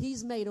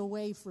 he's made a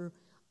way for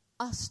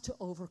us to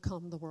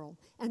overcome the world.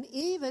 And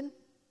even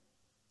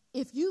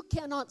if you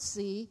cannot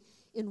see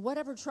in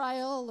whatever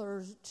trial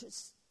or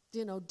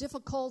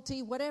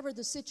difficulty, whatever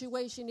the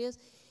situation is,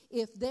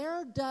 if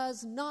there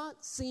does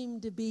not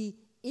seem to be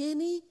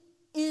any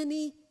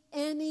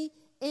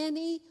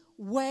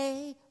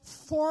way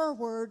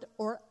forward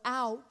or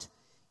out,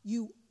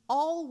 you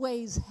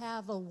always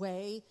have a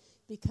way,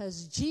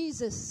 because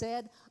Jesus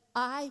said,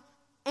 I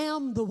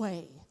am the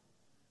way.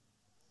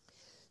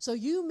 So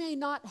you may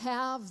not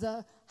have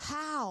the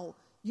how,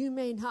 you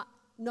may not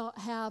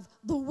have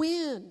the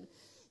when,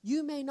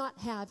 you may not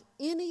have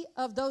any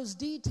of those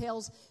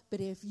details, but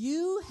if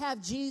you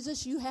have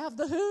Jesus, you have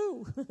the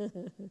who.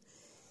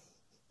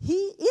 He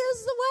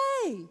is the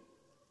way.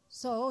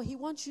 So he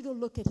wants you to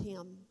look at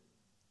him.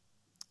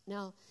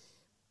 Now,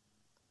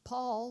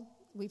 Paul,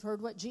 we've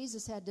heard what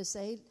Jesus had to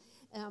say.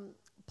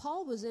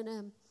 Paul was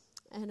in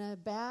a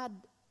bad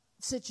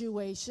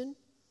situation,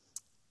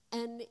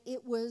 and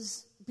it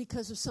was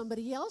because of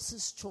somebody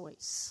else's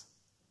choice.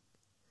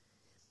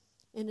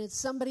 And it's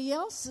somebody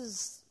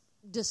else's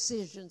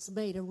decisions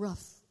made a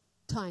rough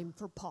time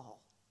for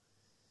Paul.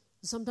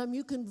 Sometimes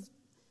you can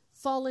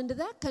fall into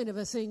that kind of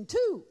a thing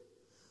too,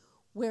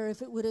 where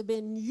if it would have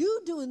been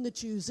you doing the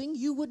choosing,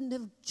 you wouldn't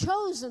have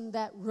chosen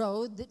that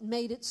road that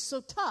made it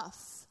so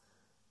tough.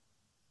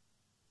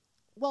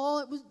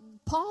 Well,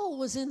 Paul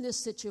was in this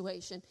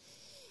situation,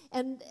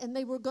 and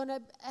they were going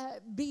to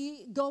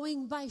be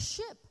going by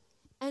ship,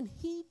 and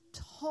he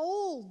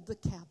told the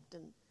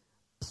captain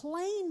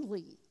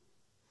plainly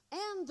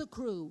and the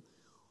crew,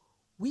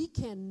 we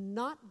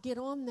cannot get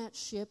on that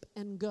ship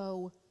and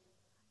go,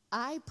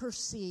 I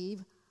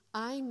perceive,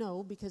 I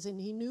know, because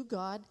he knew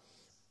God,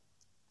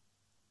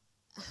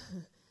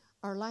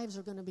 our lives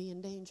are going to be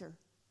in danger.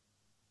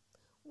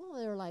 Well,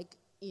 they're like,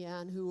 yeah,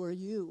 and who are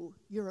you?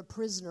 You're a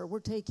prisoner. We're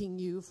taking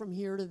you from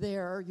here to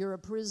there. You're a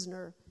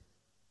prisoner.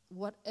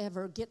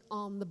 Whatever, get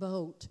on the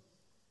boat.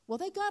 Well,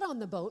 they got on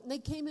the boat, and they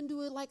came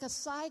into it like a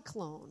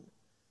cyclone.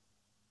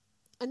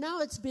 And now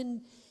it's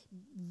been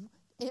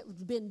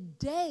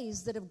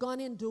days that have gone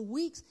into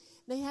weeks.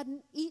 They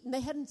hadn't eaten.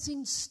 They hadn't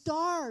seen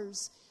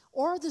stars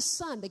or the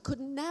sun. They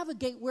couldn't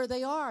navigate where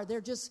they are.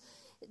 They're just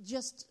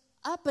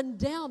up and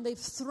down. They've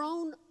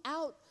thrown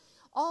out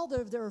all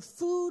their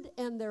food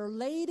and their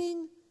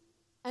lading,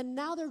 and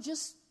now they're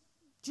just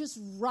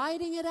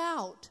riding it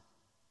out.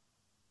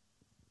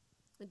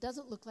 It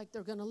doesn't look like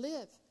they're going to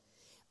live.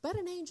 But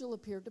an angel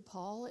appeared to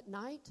Paul at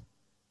night,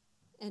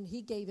 and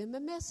he gave him a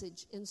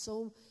message. And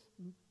so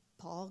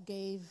Paul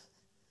gave,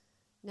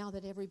 now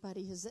that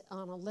everybody is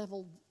on a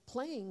level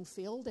playing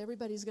field,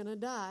 everybody's going to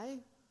die.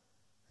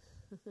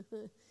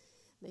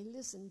 They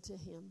listened to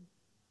him.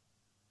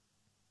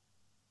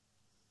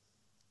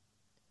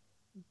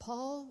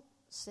 Paul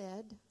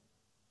said,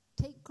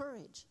 take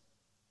courage.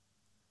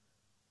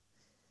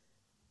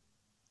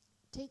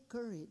 Take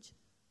courage.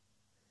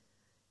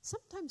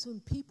 Sometimes when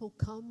people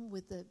come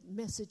with a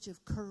message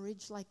of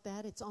courage like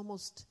that, it's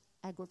almost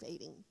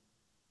aggravating.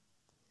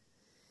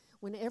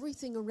 When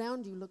everything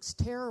around you looks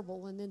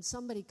terrible and then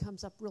somebody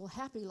comes up real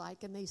happy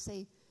like and they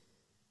say,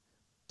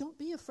 don't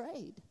be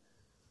afraid.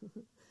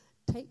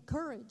 Take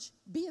courage.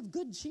 Be of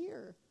good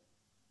cheer.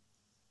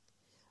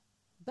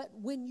 But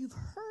when you've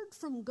heard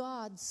from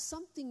God,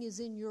 something is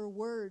in your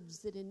words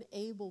that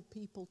enable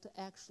people to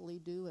actually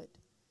do it.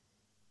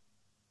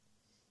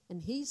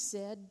 And he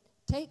said,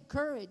 take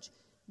courage.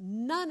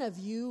 None of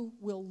you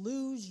will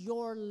lose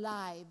your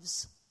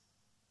lives.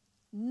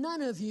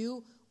 None of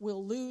you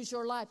will lose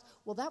your lives.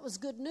 Well, that was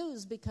good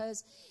news,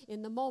 because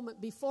in the moment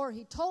before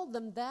he told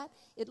them that,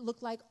 it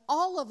looked like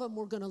all of them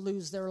were going to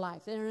lose their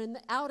life. They're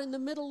out in the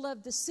middle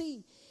of the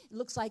sea. It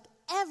looks like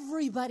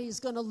everybody's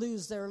going to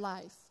lose their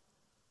life.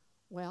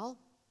 Well,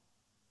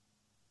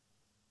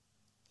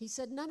 he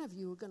said none of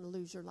you are going to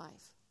lose your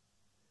life.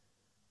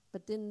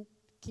 But then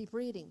keep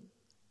reading.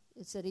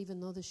 It said even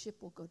though the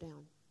ship will go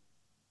down.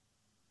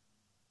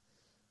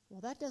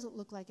 Well, that doesn't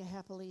look like a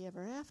happily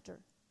ever after.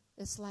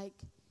 It's like,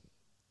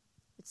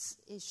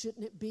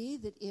 shouldn't it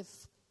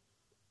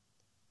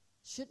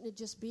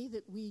just be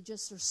that we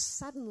just are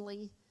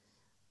suddenly,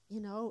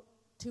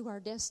 to our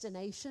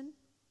destination?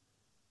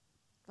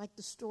 Like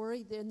the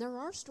story, and there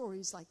are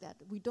stories like that.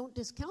 We don't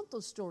discount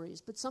those stories,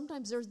 but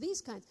sometimes there's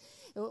these kinds.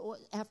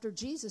 After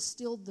Jesus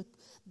stilled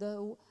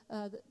the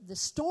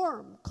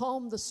storm,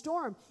 calmed the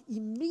storm,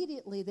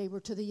 immediately they were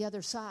to the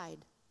other side.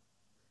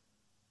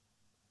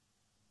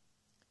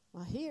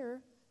 Well,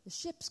 here, the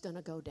ship's going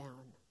to go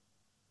down.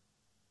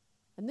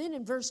 And then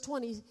in verse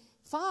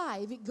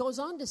 25, it goes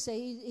on to say,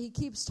 he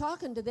keeps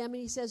talking to them,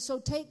 and he says, so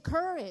take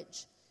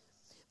courage,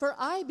 for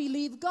I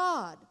believe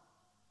God.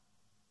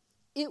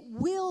 It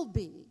will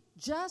be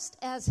just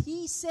as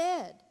he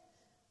said,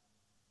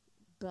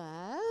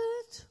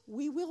 but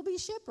we will be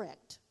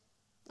shipwrecked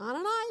on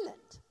an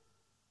island.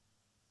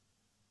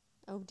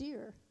 Oh,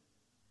 dear.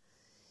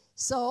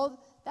 So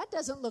that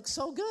doesn't look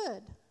so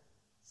good.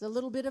 It's a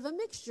little bit of a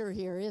mixture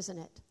here, isn't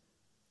it?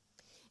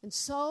 And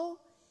so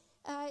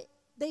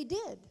they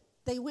did.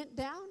 They went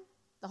down.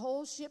 The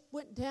whole ship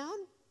went down.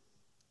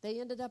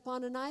 They ended up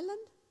on an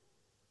island.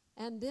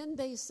 And then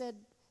they said,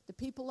 the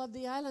people of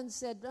the island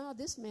said, oh,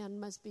 this man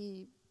must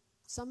be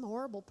some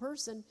horrible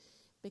person,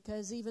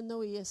 because even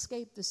though he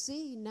escaped the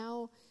sea,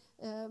 now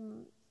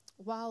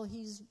while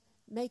he's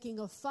making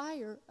a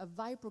fire, a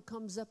viper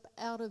comes up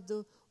out of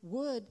the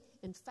wood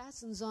and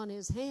fastens on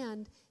his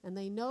hand, and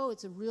they know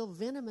it's a real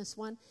venomous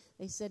one.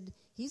 They said,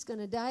 he's going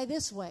to die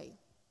this way.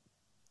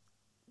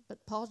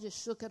 But Paul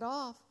just shook it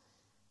off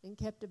and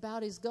kept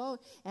about his go.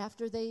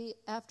 After they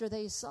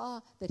saw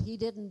that he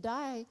didn't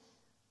die,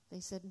 they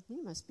said, he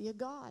must be a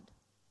god.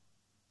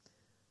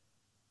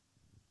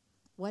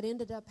 What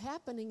ended up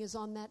happening is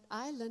on that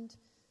island,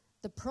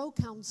 the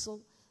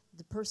proconsul,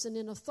 the person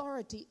in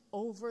authority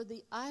over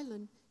the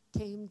island,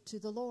 came to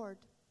the Lord,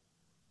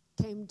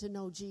 came to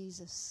know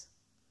Jesus.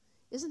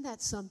 Isn't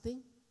that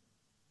something?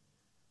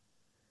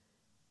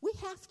 We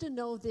have to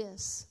know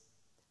this.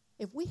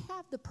 If we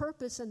have the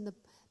purpose and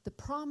the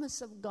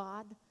promise of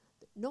God,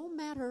 no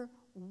matter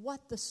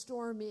what the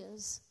storm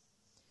is,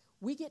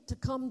 we get to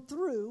come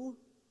through.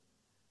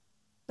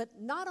 But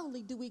not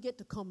only do we get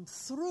to come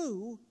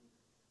through,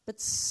 but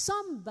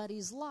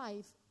somebody's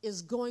life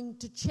is going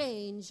to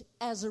change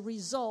as a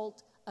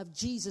result of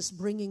Jesus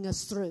bringing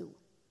us through.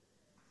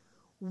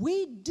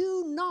 We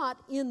do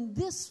not, in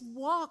this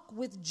walk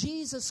with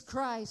Jesus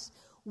Christ,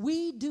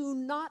 we do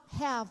not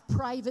have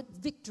private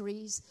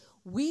victories.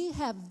 We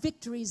have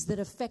victories that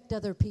affect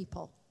other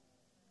people.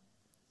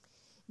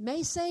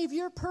 May save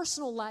your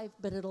personal life,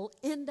 but it'll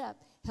end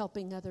up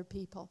helping other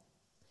people.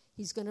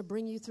 He's going to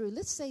bring you through.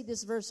 Let's say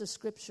this verse of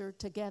Scripture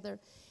together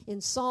in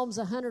Psalms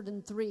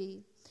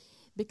 103.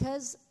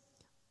 Because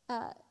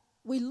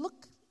we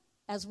look,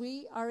 as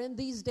we are in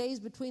these days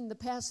between the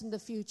past and the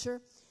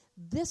future,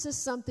 this is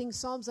something,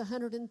 Psalms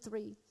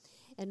 103.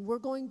 And we're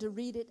going to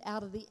read it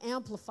out of the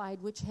Amplified,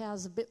 which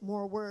has a bit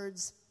more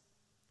words.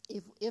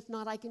 If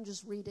not, I can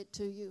just read it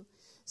to you.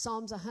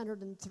 Psalms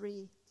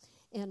 103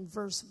 and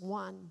verse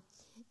 1.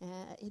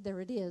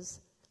 There it is.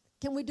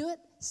 Can we do it?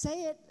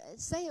 Say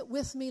it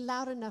with me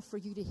loud enough for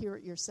you to hear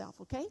it yourself,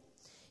 okay?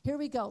 Here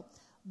we go.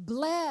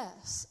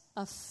 Bless,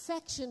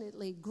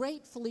 affectionately,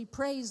 gratefully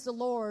praise the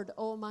Lord,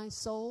 O my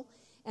soul,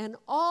 and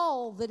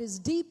all that is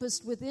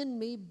deepest within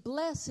me,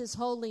 bless his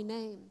holy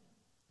name.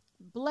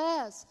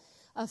 Bless,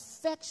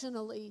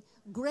 affectionately,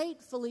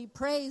 gratefully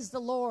praise the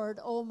Lord,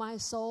 O my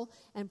soul,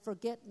 and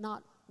forget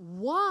not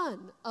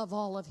one of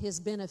all of his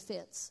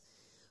benefits,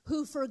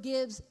 who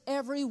forgives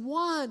every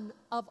one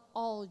of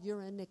all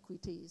your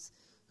iniquities,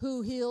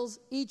 who heals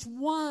each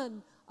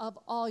one of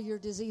all your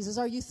diseases.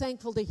 Are you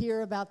thankful to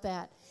hear about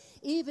that?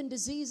 Even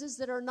diseases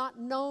that are not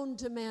known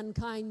to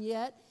mankind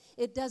yet,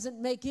 it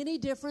doesn't make any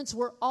difference.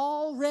 We're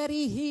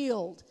already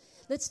healed.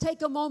 Let's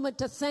take a moment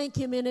to thank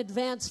him in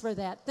advance for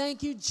that.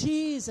 Thank you,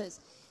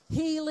 Jesus.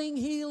 Healing,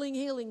 healing,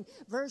 healing.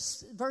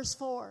 Verse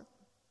 4.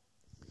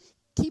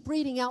 Keep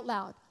reading out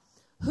loud.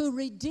 Who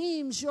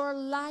redeems your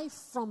life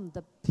from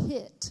the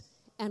pit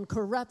and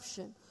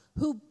corruption,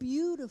 who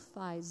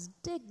beautifies,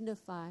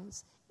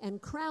 dignifies,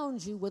 and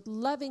crowns you with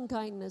loving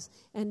kindness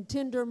and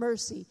tender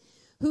mercy,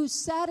 who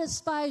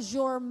satisfies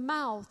your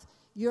mouth,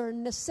 your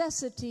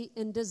necessity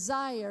and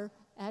desire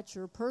at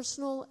your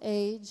personal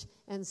age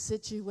and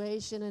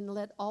situation. And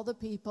let all the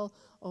people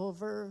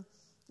over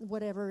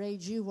whatever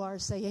age you are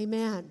say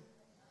amen.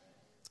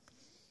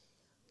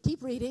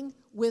 Keep reading.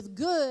 With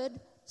good,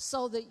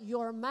 so that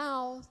your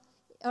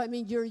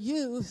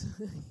youth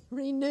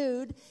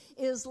renewed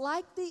is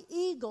like the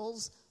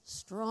eagles,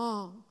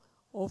 strong,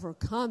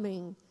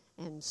 overcoming,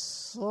 and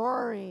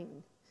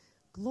soaring.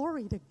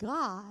 Glory to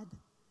God.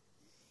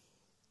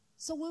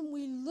 So when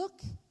we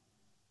look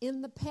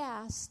in the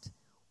past,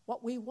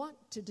 what we want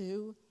to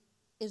do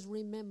is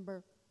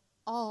remember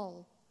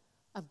all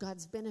of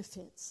God's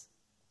benefits.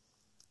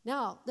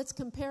 Now, let's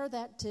compare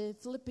that to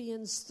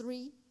Philippians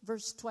 3,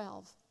 verse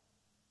 12.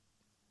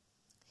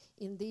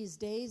 In these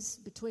days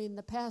between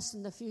the past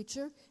and the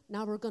future,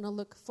 now we're going to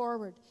look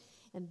forward.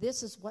 And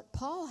this is what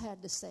Paul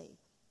had to say.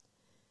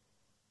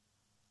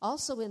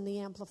 Also in the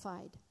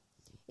Amplified.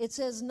 It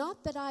says,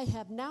 not that I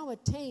have now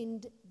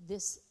attained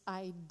this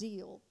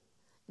ideal.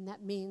 And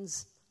that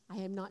means I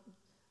am not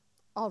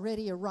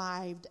already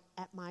arrived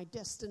at my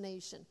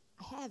destination.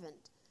 I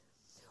haven't.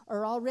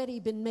 Or already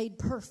been made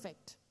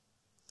perfect.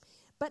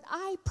 But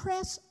I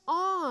press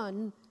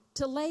on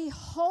to lay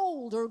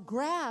hold or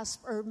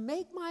grasp or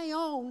make my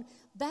own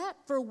that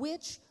for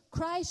which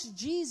Christ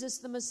Jesus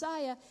the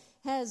Messiah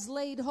has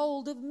laid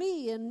hold of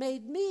me and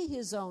made me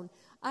his own.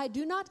 I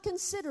do not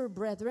consider,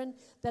 brethren,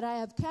 that I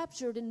have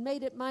captured and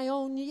made it my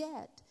own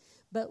yet.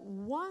 But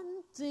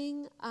one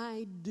thing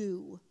I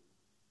do.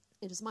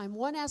 It is my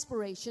one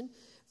aspiration,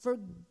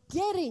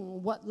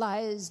 forgetting what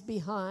lies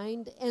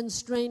behind and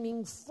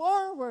straining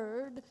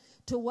forward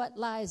to what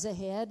lies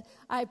ahead.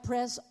 I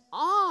press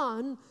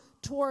on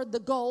toward the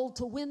goal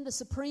to win the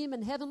supreme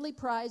and heavenly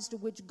prize to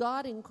which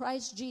God in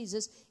Christ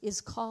Jesus is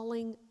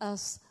calling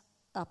us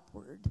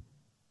upward.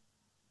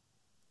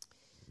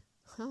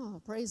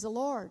 Oh, praise the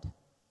Lord.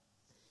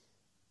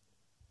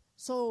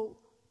 So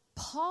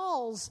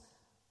Paul's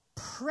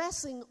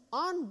pressing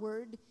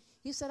onward.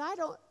 He said,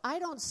 I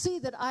don't see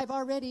that I've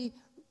already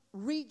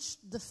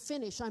reached the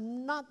finish.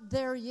 I'm not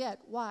there yet.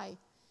 Why?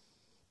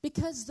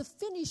 Because the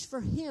finish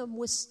for him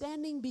was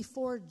standing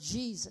before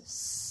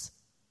Jesus.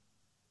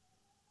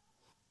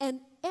 And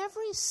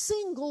every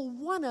single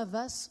one of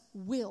us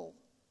will.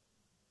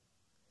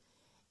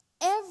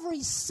 Every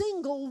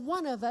single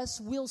one of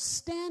us will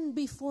stand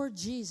before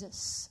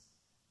Jesus.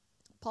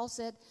 Paul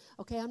said,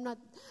 okay, I'm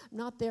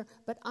not there,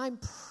 but I'm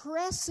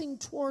pressing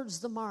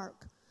towards the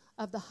mark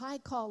of the high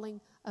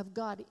calling of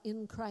God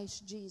in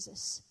Christ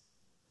Jesus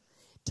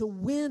to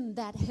win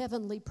that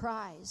heavenly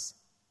prize.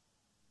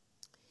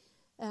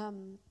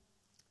 In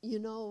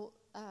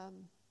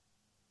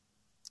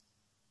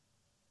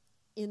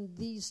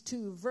these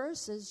two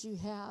verses, you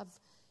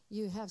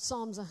have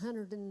Psalms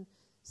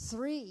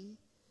 103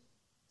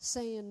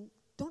 saying,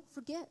 don't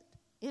forget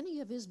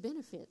any of his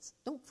benefits.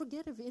 Don't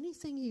forget of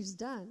anything he's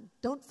done.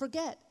 Don't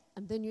forget.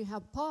 And then you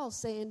have Paul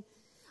saying,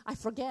 I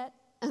forget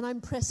and I'm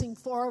pressing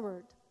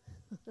forward.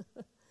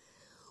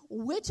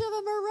 Which of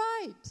them are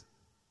right?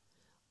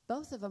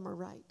 Both of them are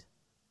right.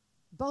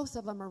 Both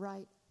of them are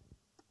right.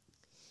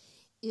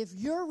 If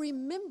you're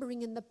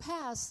remembering in the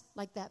past,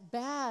 like that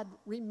bad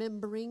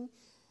remembering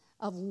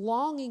of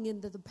longing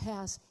into the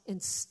past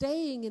and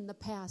staying in the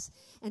past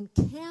and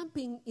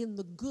camping in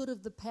the good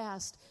of the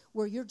past,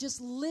 where you're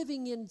just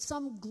living in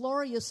some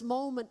glorious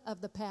moment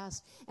of the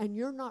past and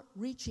you're not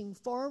reaching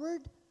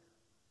forward,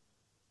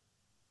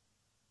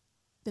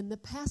 then the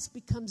past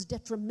becomes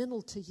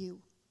detrimental to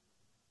you.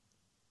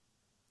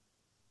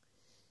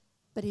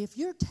 But if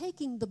you're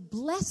taking the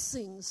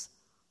blessings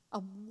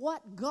of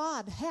what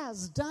God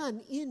has done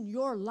in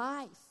your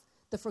life,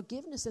 the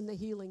forgiveness and the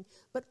healing,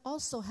 but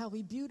also how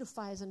he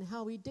beautifies and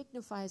how he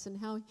dignifies and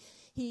how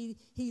he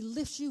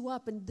lifts you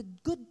up, and the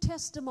good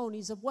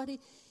testimonies of what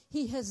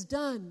he has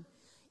done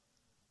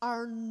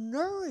are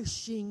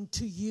nourishing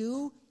to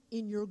you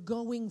in your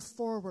going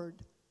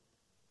forward.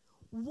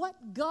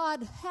 What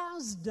God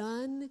has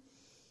done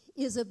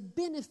is a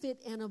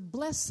benefit and a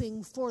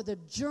blessing for the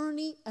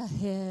journey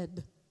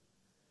ahead.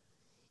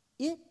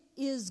 It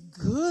is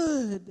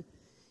good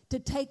to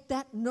take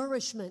that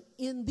nourishment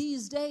in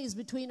these days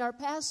between our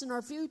past and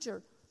our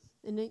future,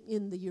 and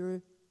in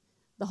the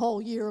whole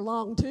year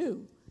long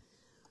too.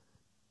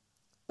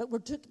 But we're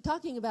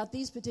talking about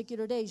these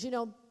particular days.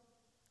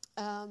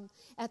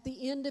 At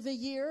the end of a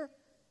year,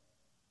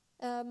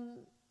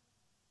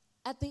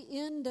 at the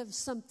end of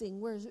something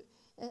where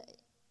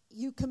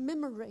you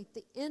commemorate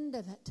the end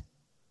of it,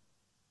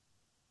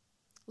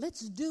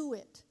 let's do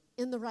it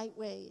in the right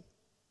way.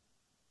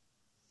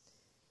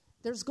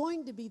 there's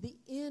going to be the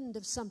end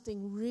of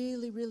something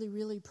really, really,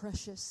 really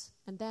precious,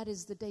 and that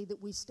is the day that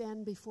we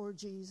stand before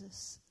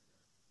Jesus.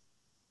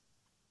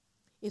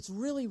 It's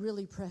really,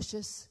 really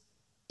precious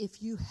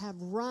if you have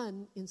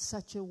run in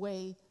such a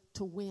way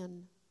to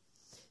win.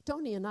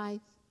 Tony and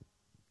I,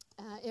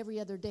 every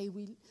other day,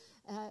 we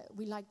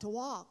like to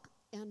walk,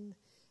 and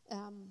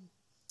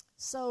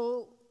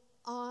so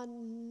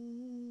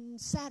on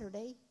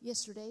Saturday,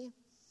 yesterday,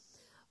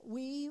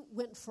 we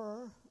went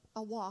for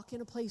a walk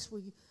in a place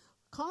we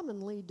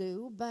commonly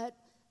do, but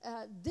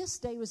this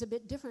day was a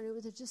bit different. It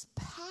was just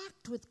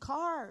packed with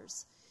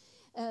cars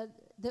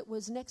that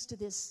was next to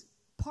this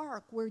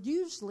park where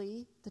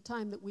usually the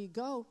time that we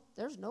go,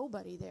 there's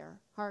nobody there,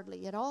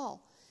 hardly at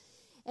all.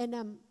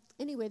 And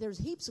anyway, there's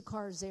heaps of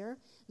cars there.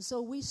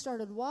 So we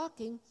started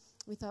walking.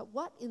 We thought,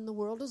 what in the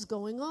world is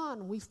going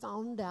on? We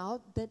found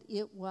out that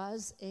it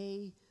was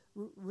a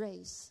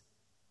race,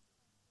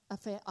 a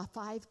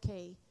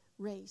 5K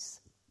race.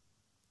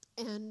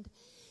 And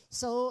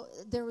so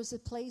there was a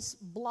place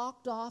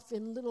blocked off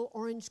in little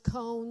orange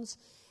cones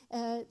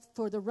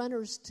for the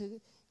runners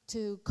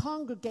to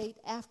congregate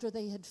after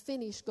they had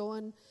finished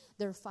going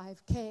their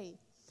 5K.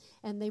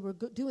 And they were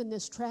doing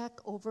this track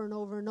over and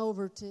over and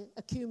over to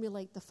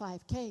accumulate the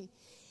 5K.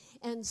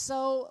 And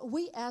so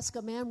we asked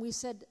a man, we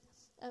said,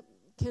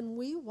 can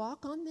we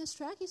walk on this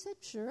track? He said,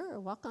 sure,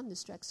 walk on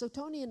this track. So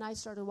Tony and I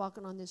started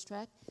walking on this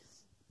track.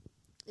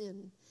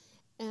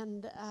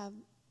 And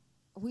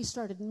we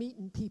started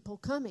meeting people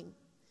coming.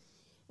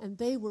 And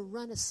they were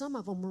running, some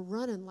of them were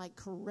running like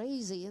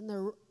crazy, and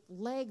their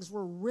legs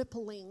were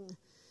rippling,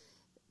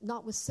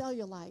 not with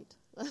cellulite.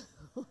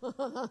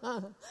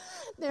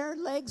 Their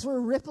legs were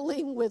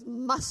rippling with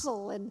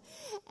muscle, and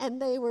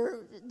they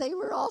were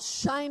all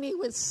shiny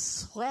with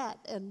sweat,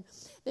 and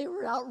they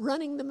were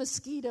outrunning the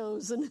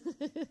mosquitoes, and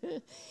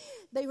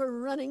they were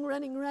running,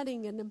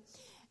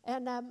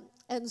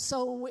 and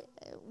so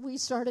we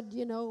started,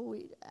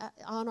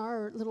 on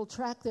our little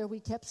track there, we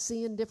kept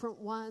seeing different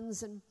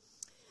ones, and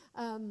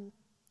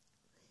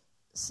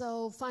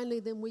so finally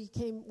then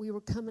we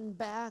were coming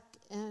back,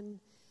 and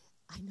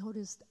I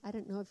noticed, I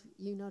don't know if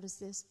you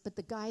noticed this, but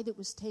the guy that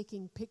was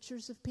taking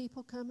pictures of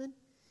people coming,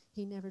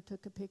 he never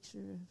took a picture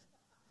of,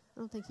 I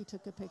don't think he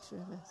took a picture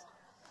of us.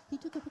 He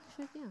took a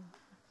picture, yeah.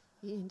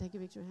 He didn't take a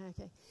picture,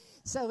 okay.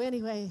 So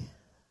anyway,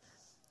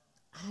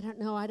 I don't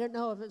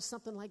know if it was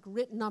something like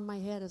written on my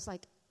head. It's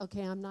like,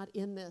 okay, I'm not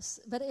in this.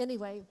 But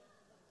anyway,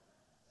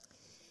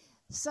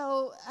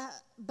 so,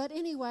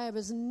 I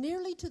was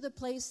nearly to the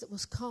place that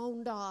was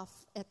coned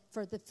off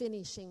for the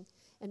finishing.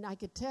 And I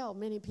could tell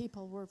many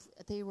people were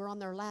on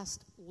their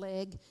last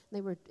leg.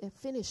 They were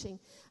finishing.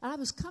 And I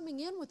was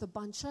coming in with a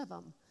bunch of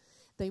them.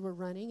 They were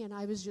running, and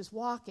I was just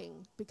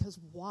walking, because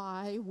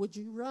why would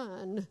you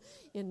run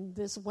in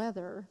this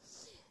weather?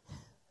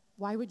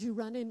 Why would you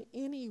run in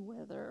any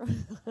weather?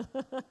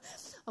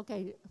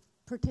 Okay,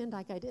 pretend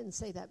like I didn't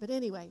say that. But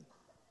anyway,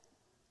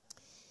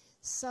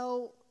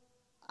 so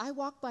I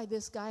walked by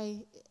this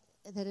guy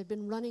that had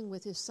been running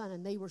with his son,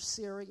 and they were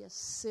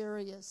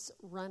serious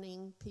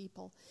running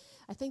people.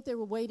 I think they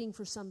were waiting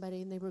for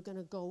somebody, and they were going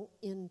to go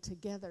in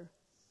together.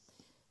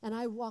 And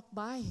I walked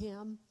by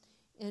him,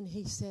 and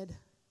he said,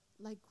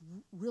 like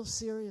real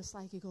serious,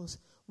 like he goes,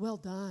 "Well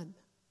done."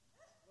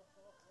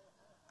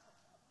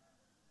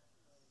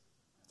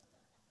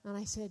 And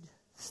I said,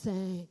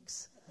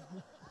 "Thanks."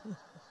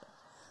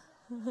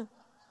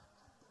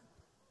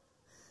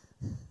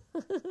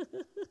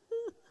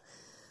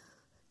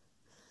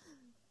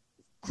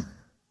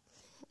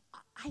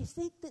 I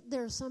think that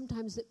there are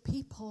sometimes that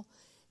people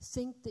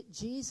think that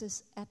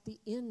Jesus at the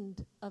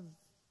end of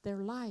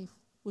their life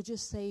will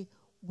just say,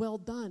 "Well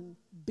done,"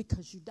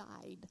 because you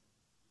died.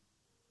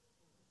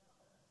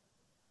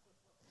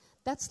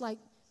 That's like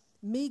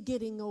me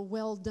getting a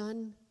well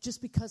done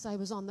just because I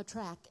was on the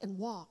track and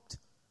walked.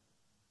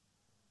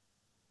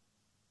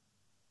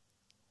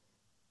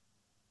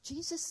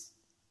 Jesus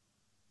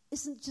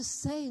isn't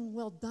just saying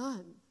well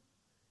done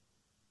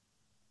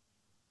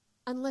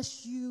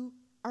unless you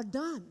are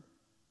done,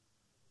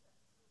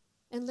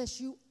 unless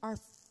you are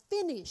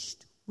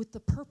finished with the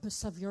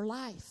purpose of your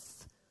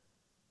life.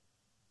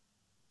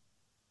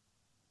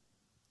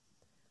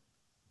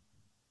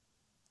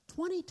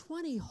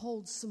 "2020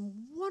 holds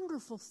some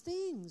wonderful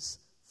things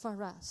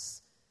for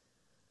us.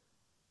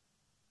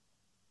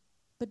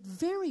 But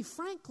very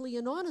frankly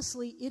and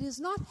honestly, it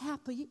is not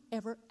happy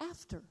ever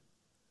after.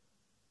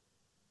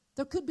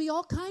 There could be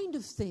all kind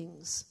of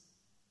things,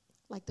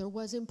 like there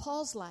was in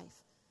Paul's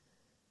life.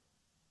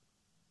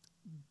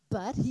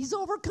 But he's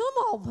overcome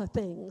all the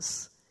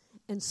things.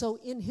 And so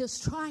in his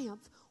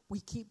triumph,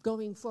 we keep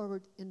going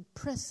forward and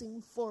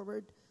pressing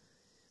forward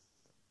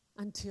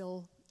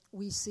until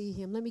we see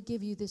him. Let me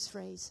give you this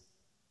phrase.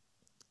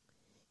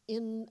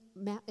 In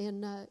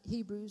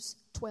Hebrews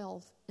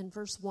 12 and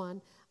verse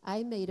 1,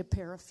 I made a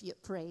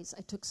paraphrase.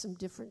 I took some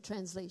different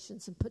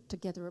translations and put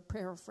together a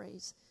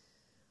paraphrase.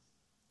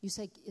 You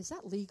say, is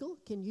that legal?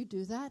 Can you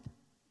do that?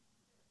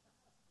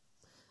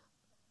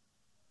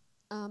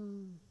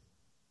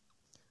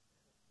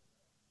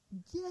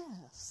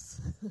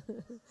 yes.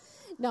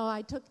 No,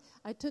 I took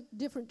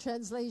different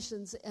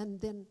translations and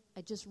then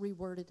I just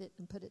reworded it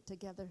and put it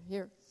together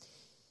here.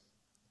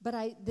 But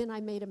then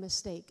I made a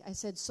mistake. I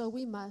said, so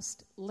we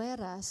must let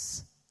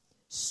us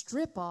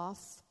strip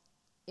off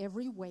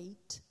every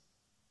weight.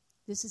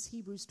 This is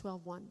Hebrews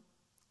 12:1.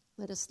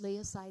 Let us lay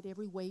aside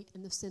every weight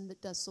and the sin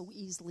that does so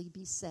easily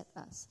beset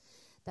us.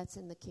 That's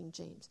in the King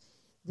James.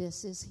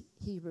 This is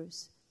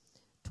Hebrews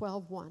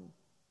 12:1.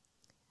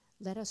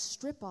 Let us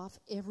strip off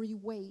every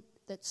weight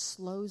that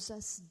slows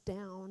us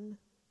down.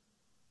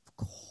 Of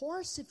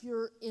course, if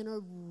you're in a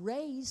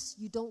race,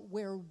 you don't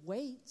wear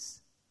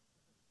weights.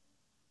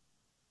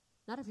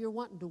 Not if you're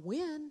wanting to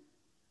win.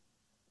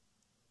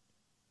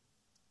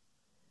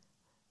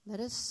 Let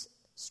us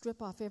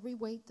strip off every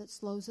weight that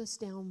slows us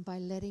down by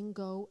letting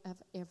go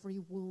of every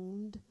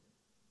wound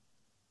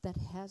that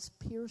has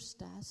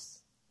pierced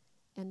us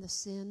and the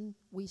sin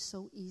we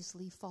so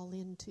easily fall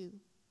into.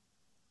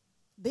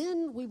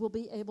 Then we will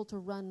be able to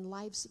run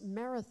life's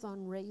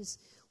marathon race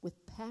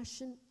with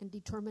passion and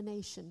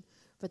determination,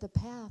 for the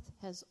path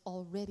has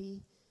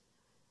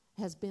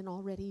been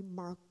already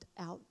marked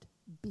out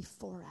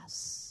before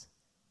us.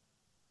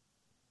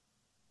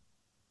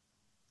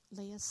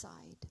 Lay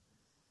aside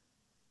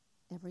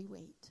every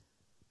weight.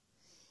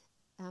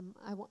 I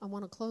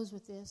want to close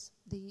with this.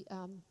 It's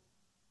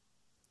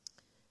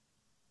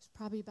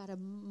probably about a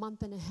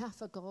month and a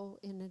half ago,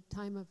 in a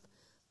time of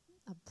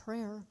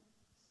prayer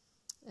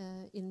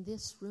in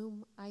this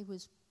room, I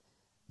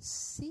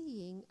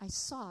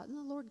saw, and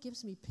the Lord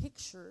gives me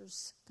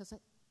pictures, because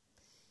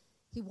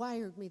He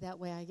wired me that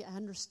way. I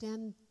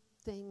understand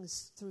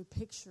things through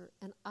picture.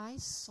 And I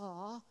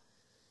saw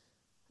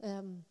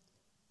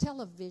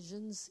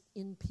televisions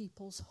in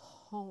people's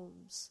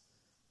homes.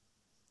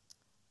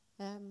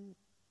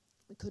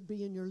 It could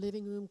be in your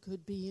living room,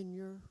 could be in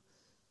your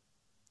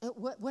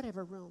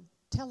whatever room,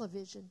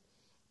 television.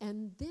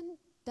 And then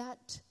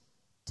that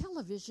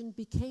television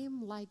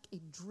became like a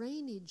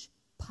drainage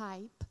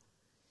pipe.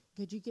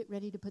 Could you get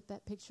ready to put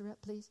that picture up,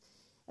 please?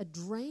 A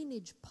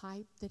drainage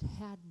pipe that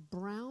had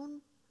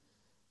brown,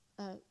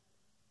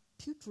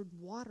 putrid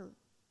water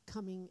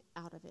coming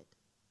out of it.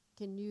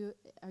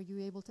 Are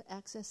you able to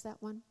access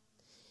that one?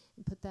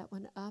 And put that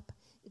one up.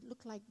 It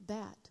looked like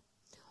that.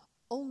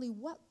 Only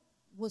what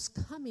was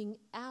coming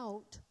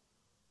out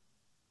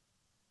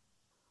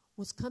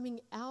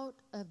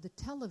of the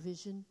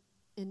television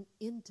and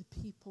into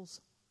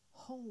people's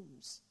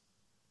homes.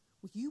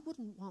 Well, you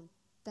wouldn't want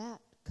that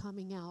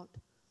coming out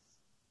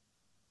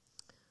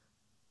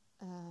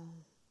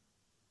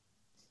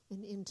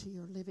and into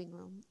your living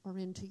room or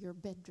into your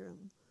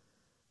bedroom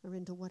or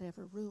into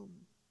whatever room.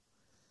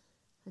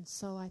 And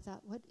so I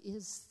thought, what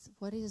is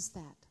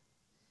that?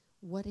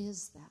 What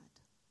is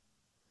that?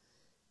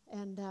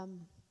 And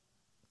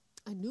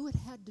I knew it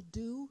had to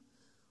do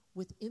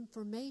with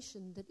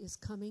information that is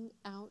coming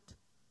out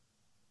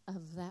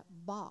of that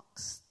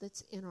box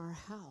that's in our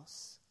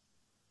house.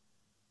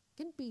 It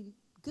can be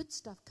good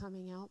stuff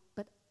coming out,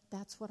 but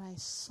that's what I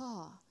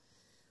saw.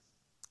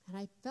 And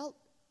I felt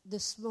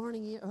this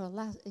morning or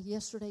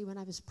yesterday when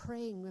I was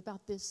praying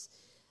about this,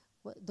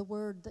 the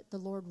word that the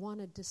Lord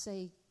wanted to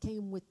say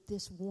came with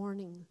this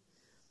warning.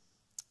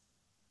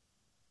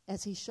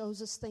 As He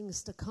shows us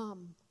things to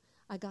come,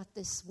 I got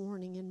this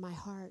warning in my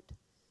heart.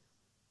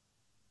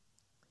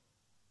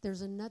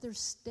 There's another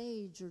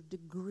stage or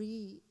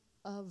degree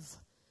of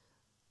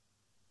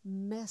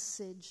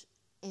message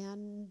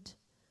and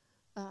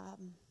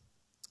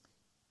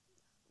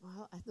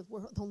the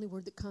only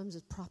word that comes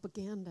is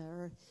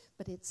propaganda,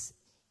 but it's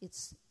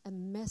a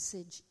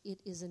message.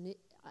 It is an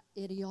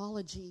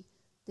ideology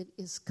that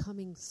is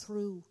coming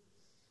through.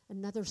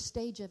 Another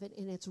stage of it,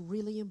 and it's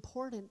really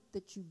important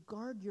that you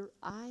guard your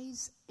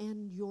eyes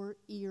and your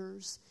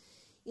ears.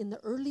 In the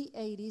early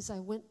 80s, I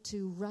went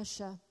to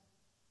Russia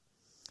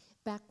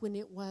back when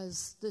it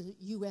was the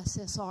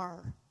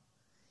USSR.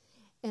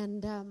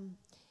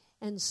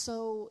 And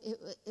so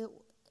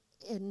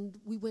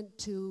we went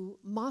to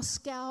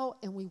Moscow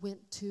and we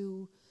went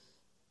to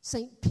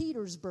St.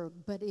 Petersburg,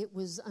 but it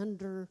was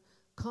under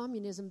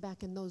communism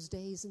back in those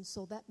days, and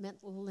so that meant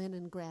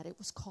Leningrad. It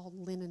was called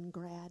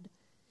Leningrad.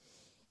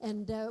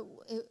 And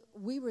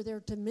we were there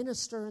to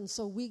minister, and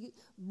so we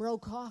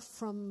broke off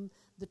from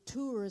the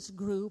tourist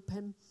group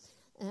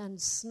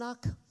and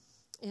snuck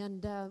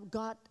and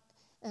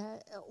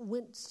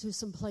went to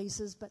some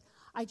places. But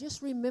I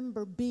just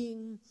remember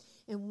being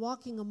and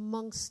walking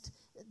amongst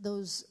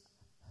those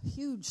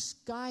huge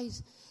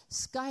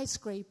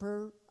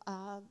skyscraper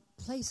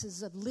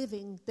places of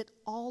living that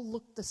all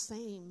looked the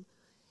same.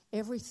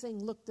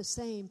 Everything looked the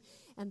same.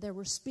 And there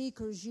were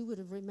speakers, you would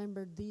have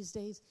remembered these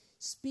days,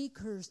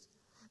 speakers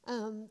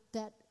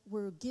that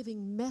were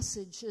giving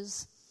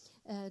messages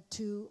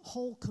to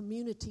whole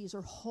communities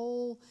or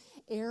whole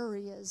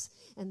areas,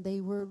 and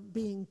they were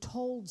being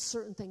told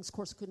certain things. Of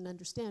course, I couldn't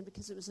understand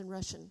because it was in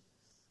Russian.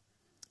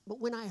 But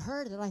when I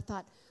heard it, I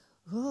thought,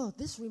 oh,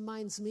 this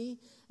reminds me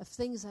of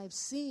things I've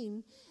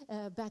seen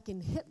back in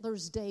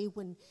Hitler's day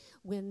when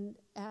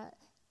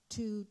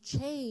to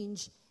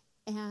change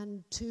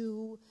and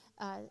to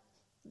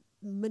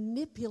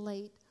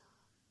manipulate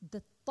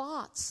the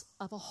thoughts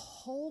of a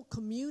whole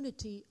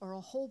community or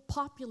a whole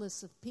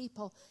populace of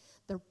people.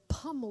 They're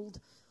pummeled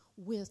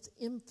with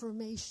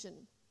information,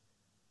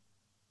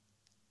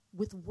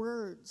 with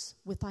words,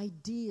 with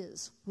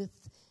ideas, with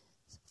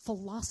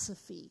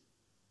philosophy.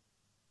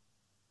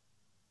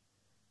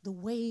 The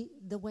way,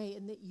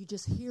 and that you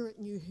just hear it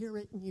and you hear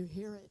it and you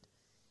hear it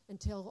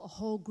until a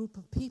whole group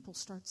of people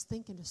starts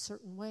thinking a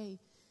certain way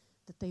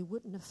that they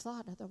wouldn't have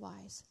thought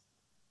otherwise.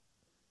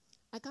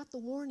 I got the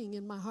warning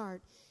in my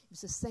heart. It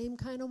was the same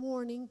kind of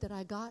warning that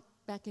I got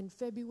back in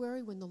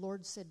February when the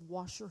Lord said,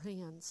 wash your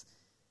hands.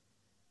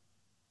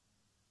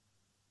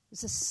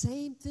 It's the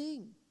same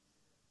thing.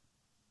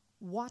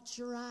 Watch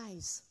your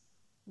eyes.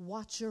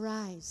 Watch your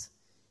eyes.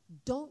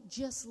 Don't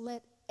just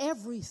let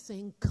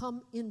everything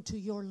come into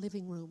your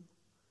living room.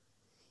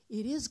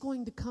 It is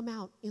going to come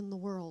out in the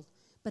world,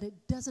 but it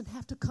doesn't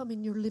have to come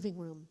in your living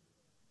room.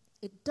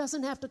 It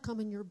doesn't have to come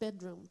in your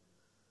bedroom.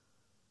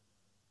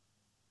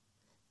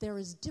 There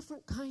is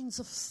different kinds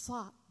of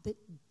thought that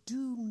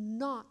do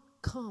not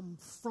come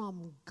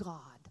from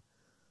God.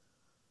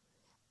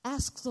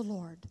 Ask the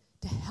Lord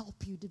to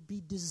help you to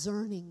be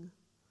discerning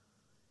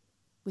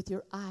with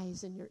your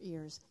eyes and your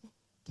ears.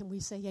 Can we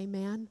say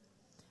amen?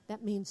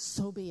 That means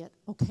so be it.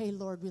 Okay,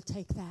 Lord, we'll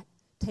take that.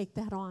 Take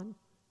that on.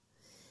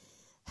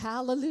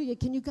 Hallelujah.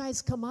 Can you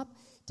guys come up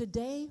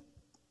today?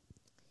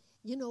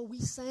 You know, we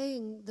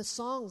sang the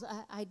songs.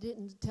 I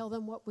didn't tell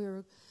them what we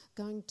were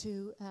going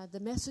to, the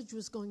message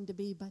was going to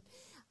be, but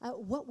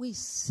what we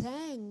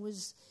sang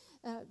was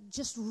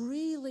just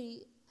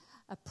really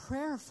a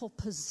prayerful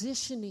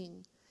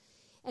positioning.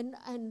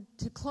 And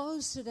to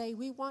close today,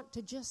 we want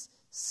to just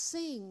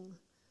sing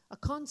a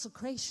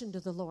consecration to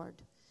the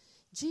Lord.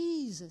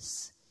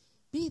 Jesus,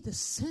 be the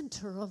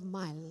center of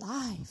my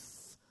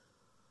life.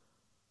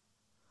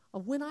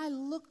 When I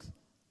look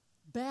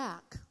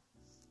back,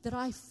 that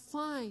I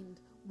find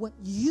what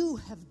you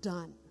have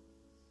done.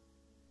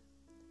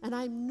 And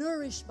I'm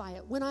nourished by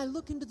it. When I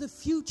look into the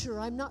future,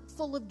 I'm not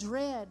full of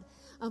dread.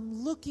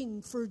 I'm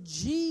looking for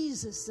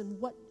Jesus and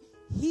what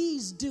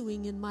he's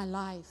doing in my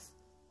life.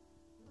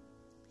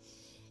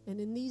 And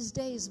in these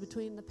days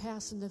between the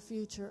past and the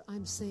future,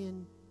 I'm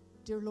saying,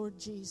 dear Lord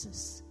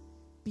Jesus,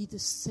 be the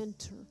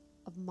center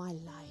of my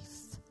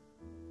life.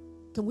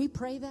 Can we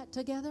pray that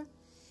together?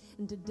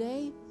 And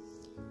today,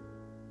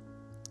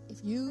 if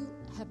you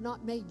have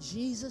not made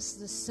Jesus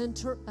the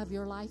center of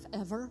your life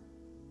ever,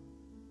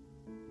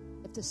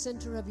 if the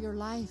center of your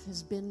life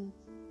has been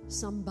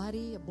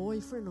somebody, a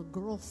boyfriend, a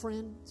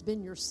girlfriend, it's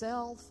been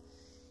yourself,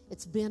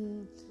 it's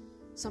been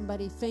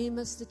somebody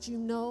famous that you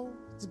know,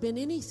 it's been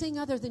anything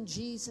other than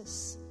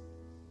Jesus.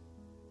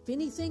 If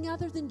anything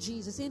other than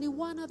Jesus,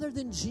 anyone other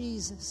than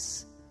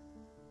Jesus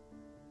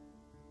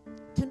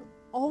can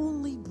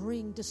only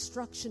bring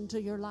destruction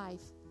to your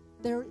life,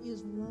 there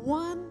is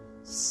one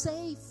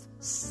safe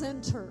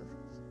center,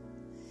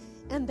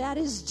 and that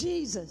is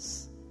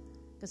Jesus,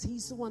 because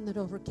he's the one that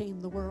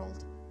overcame the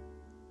world.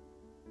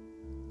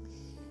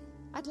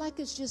 I'd like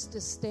us just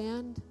to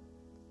stand,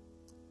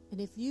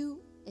 and if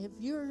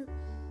you're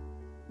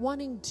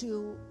wanting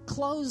to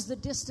close the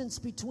distance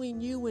between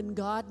you and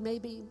God,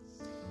 maybe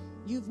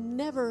you've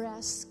never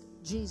asked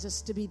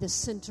Jesus to be the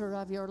center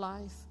of your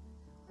life,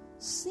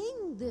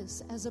 sing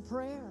this as a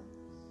prayer.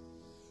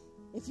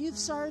 If you've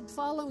started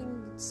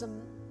following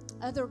some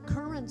other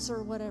currents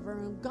or whatever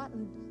and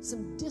gotten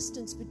some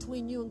distance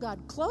between you and God,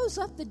 close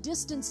up the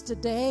distance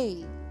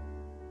today.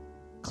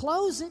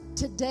 Close it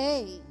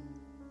today.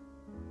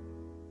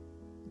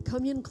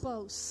 Come in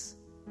close.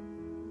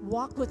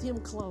 Walk with him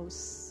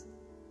close.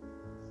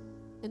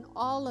 And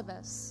all of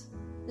us,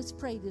 let's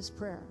pray this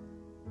prayer.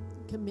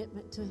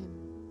 Commitment to him.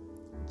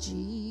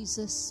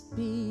 Jesus,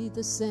 be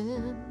the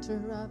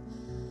center of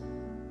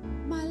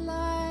my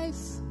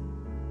life.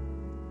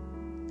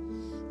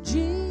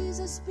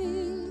 Jesus,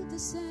 be the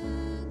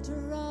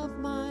center of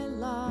my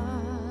life.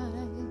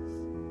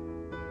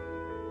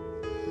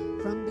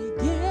 From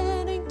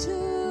beginning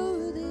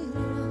to the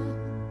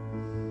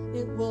end,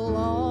 it will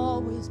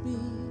always be,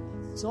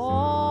 it's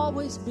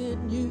always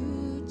been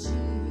you,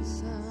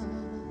 Jesus.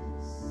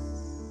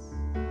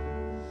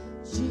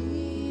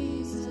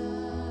 Jesus.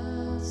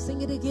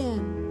 Sing it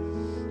again.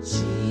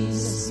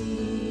 Jesus,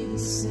 be the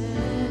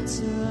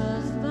center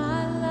of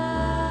my life.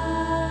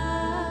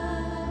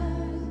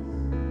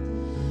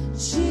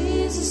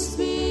 Jesus,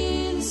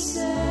 be the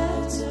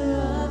center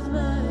of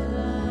my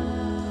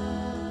life.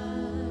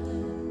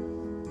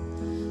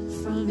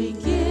 From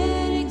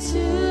beginning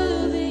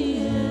to the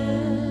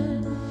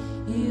end,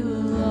 you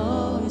will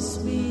always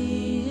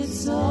be,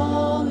 it's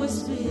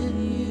always been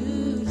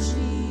you,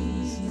 Jesus.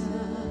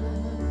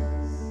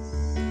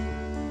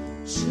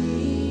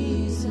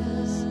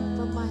 Jesus.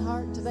 From my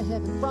heart to the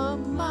heaven.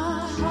 From my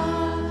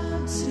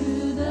heart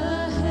to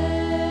the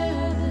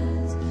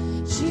heavens,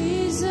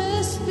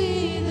 Jesus,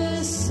 be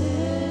the center.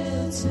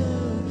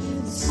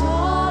 It's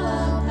all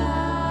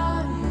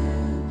about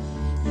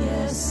you.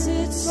 Yes,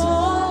 it's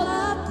all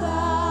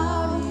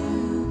about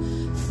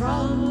you.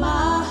 From from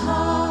my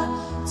heart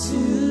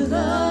to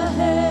the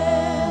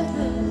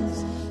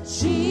heavens.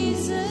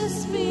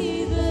 Jesus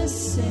be the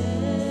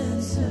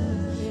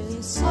center.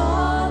 It's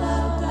all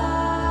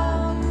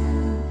about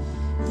you.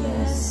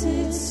 Yes,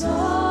 it's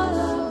all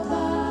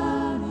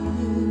about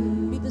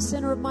you. Be the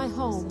center of my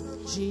home.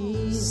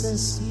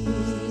 Jesus be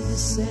the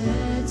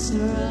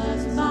center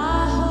of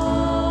my home.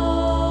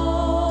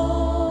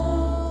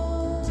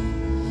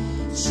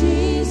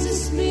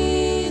 Jesus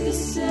be the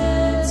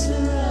center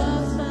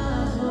of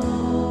my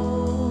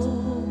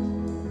home.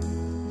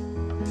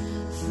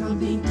 From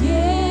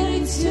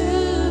beginning to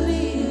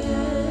the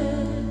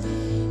end,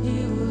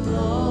 it will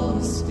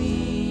always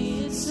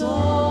be, it's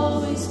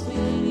always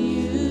been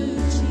you,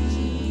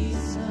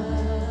 Jesus.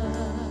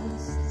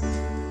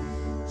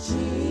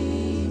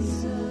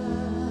 Jesus.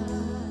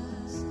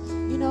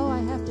 You know, I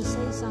have to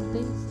say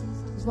something.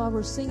 Because while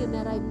we're singing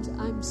that,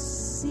 I'm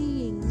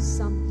seeing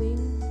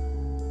something.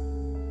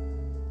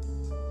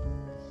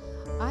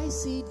 I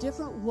see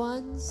different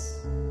ones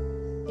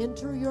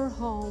enter your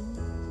home,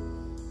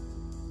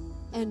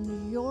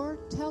 and your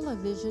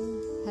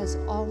television has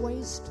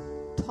always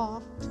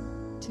talked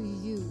to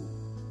you.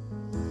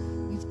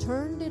 You've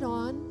turned it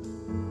on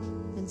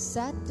and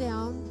sat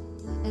down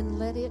and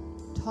let it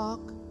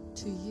talk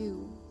to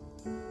you.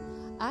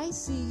 I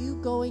see you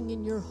going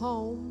in your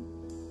home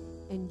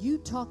and you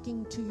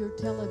talking to your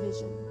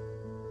television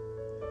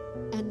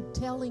and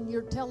telling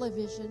your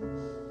television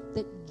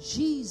that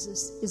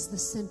Jesus is the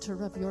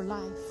center of your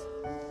life,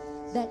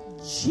 that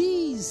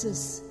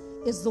Jesus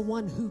is the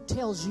one who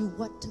tells you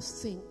what to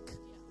think.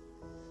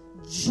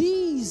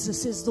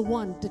 Jesus is the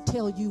one to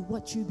tell you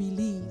what you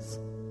believe.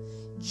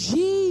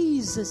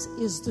 Jesus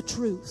is the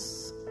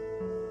truth.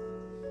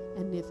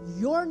 And if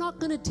you're not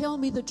going to tell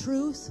me the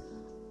truth,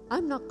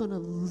 I'm not going to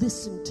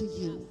listen to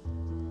you.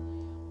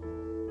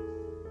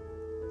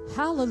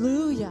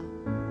 Hallelujah.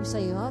 You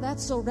say, oh,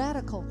 that's so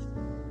radical.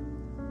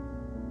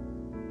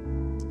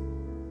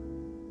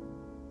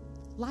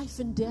 Life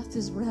and death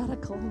is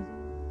radical.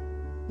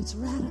 It's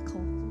radical.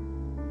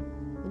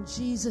 And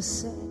Jesus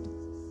said,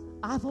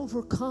 I've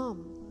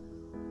overcome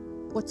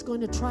what's going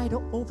to try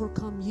to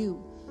overcome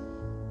you.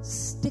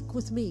 Stick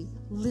with me.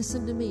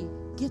 Listen to me.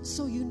 Get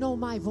so you know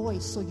my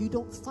voice so you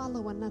don't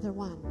follow another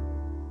one.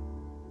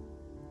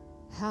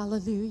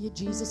 Hallelujah.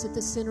 Jesus at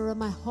the center of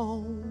my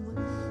home.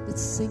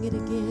 Let's sing it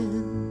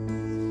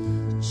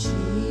again.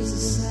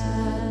 Jesus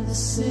at the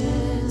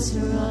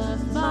center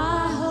of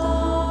my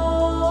home.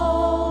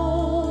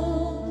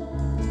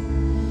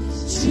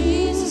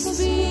 Jesus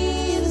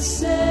be the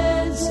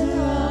center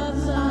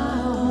of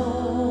my home.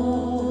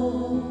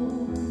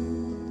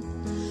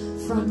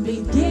 From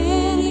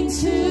beginning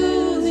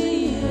to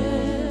the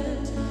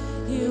end,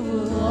 it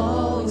will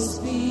always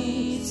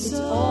be, it's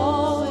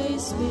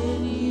always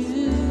been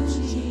you,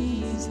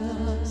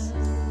 Jesus.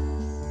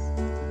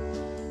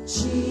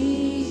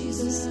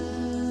 Jesus.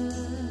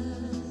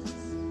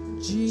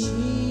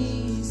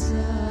 Jesus.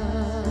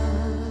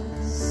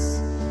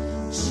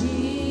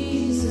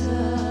 Jesus.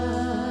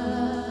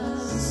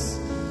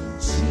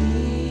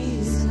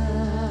 Jesus.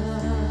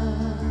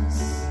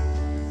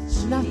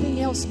 Nothing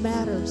else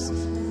matters.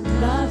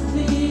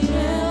 Nothing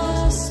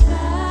else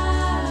matters.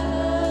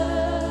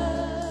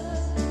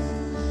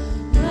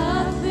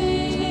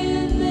 Nothing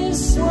in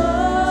this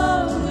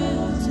world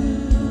will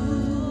do.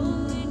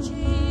 Only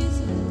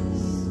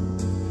Jesus.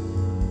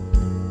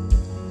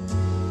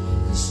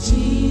 'Cause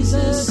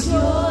Jesus,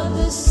 you're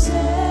the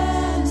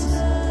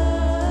center.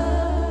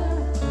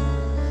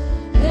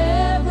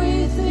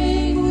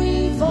 Everything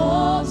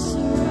revolves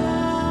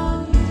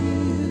around you.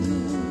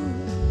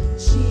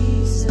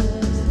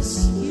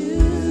 Jesus, you.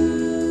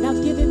 Now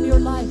give him your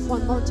life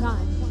one more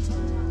time.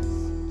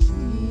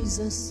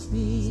 Jesus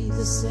be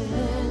the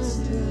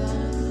center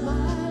of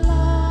my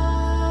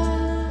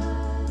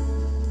life.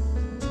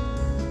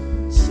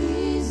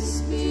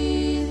 Jesus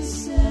be the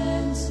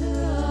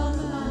center of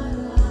my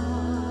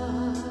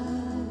life.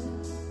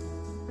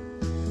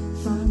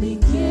 From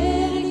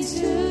beginning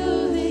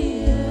to the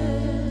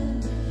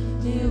end,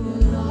 it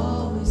will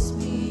always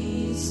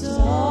be, it's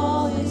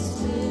always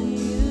been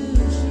you,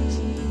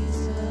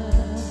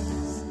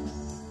 Jesus.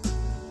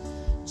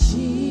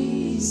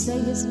 Jesus. Say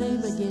his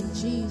name again,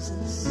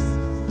 Jesus.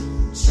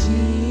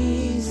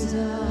 Jesus.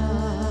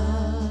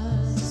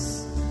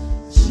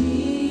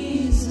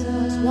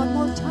 Jesus. One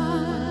more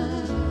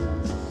time.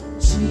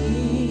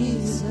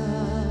 Jesus.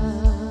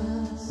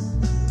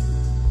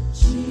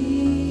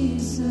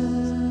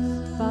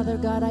 Jesus. Father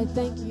God, I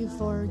thank you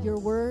for your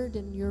word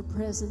and your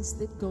presence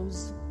that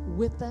goes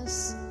with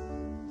us,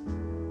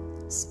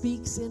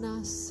 speaks in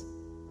us.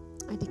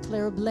 I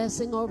declare a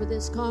blessing over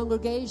this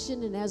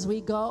congregation, and as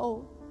we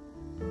go,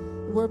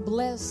 we're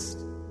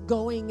blessed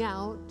going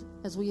out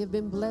as we have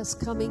been blessed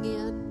coming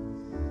in.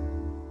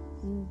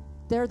 And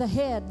they're the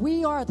head.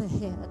 We are the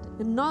head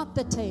and not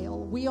the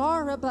tail. We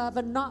are above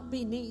and not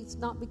beneath,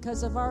 not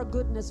because of our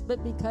goodness,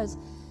 but because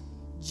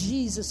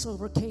Jesus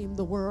overcame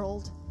the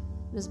world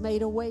and has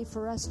made a way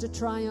for us to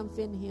triumph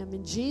in him.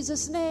 In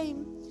Jesus'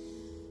 name,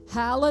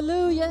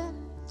 hallelujah.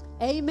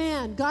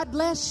 Amen. God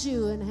bless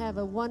you and have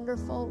a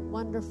wonderful,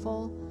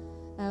 wonderful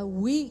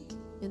week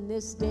in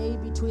this day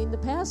between the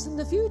past and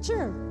the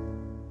future.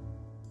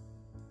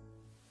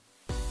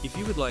 If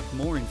you would like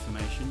more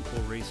information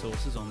or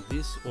resources on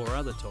this or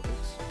other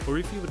topics, or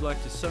if you would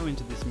like to sow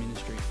into this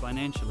ministry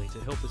financially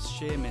to help us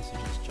share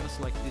messages just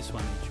like this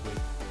one each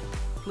week,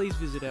 please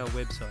visit our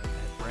website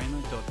at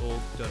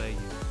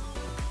rhema.org.au.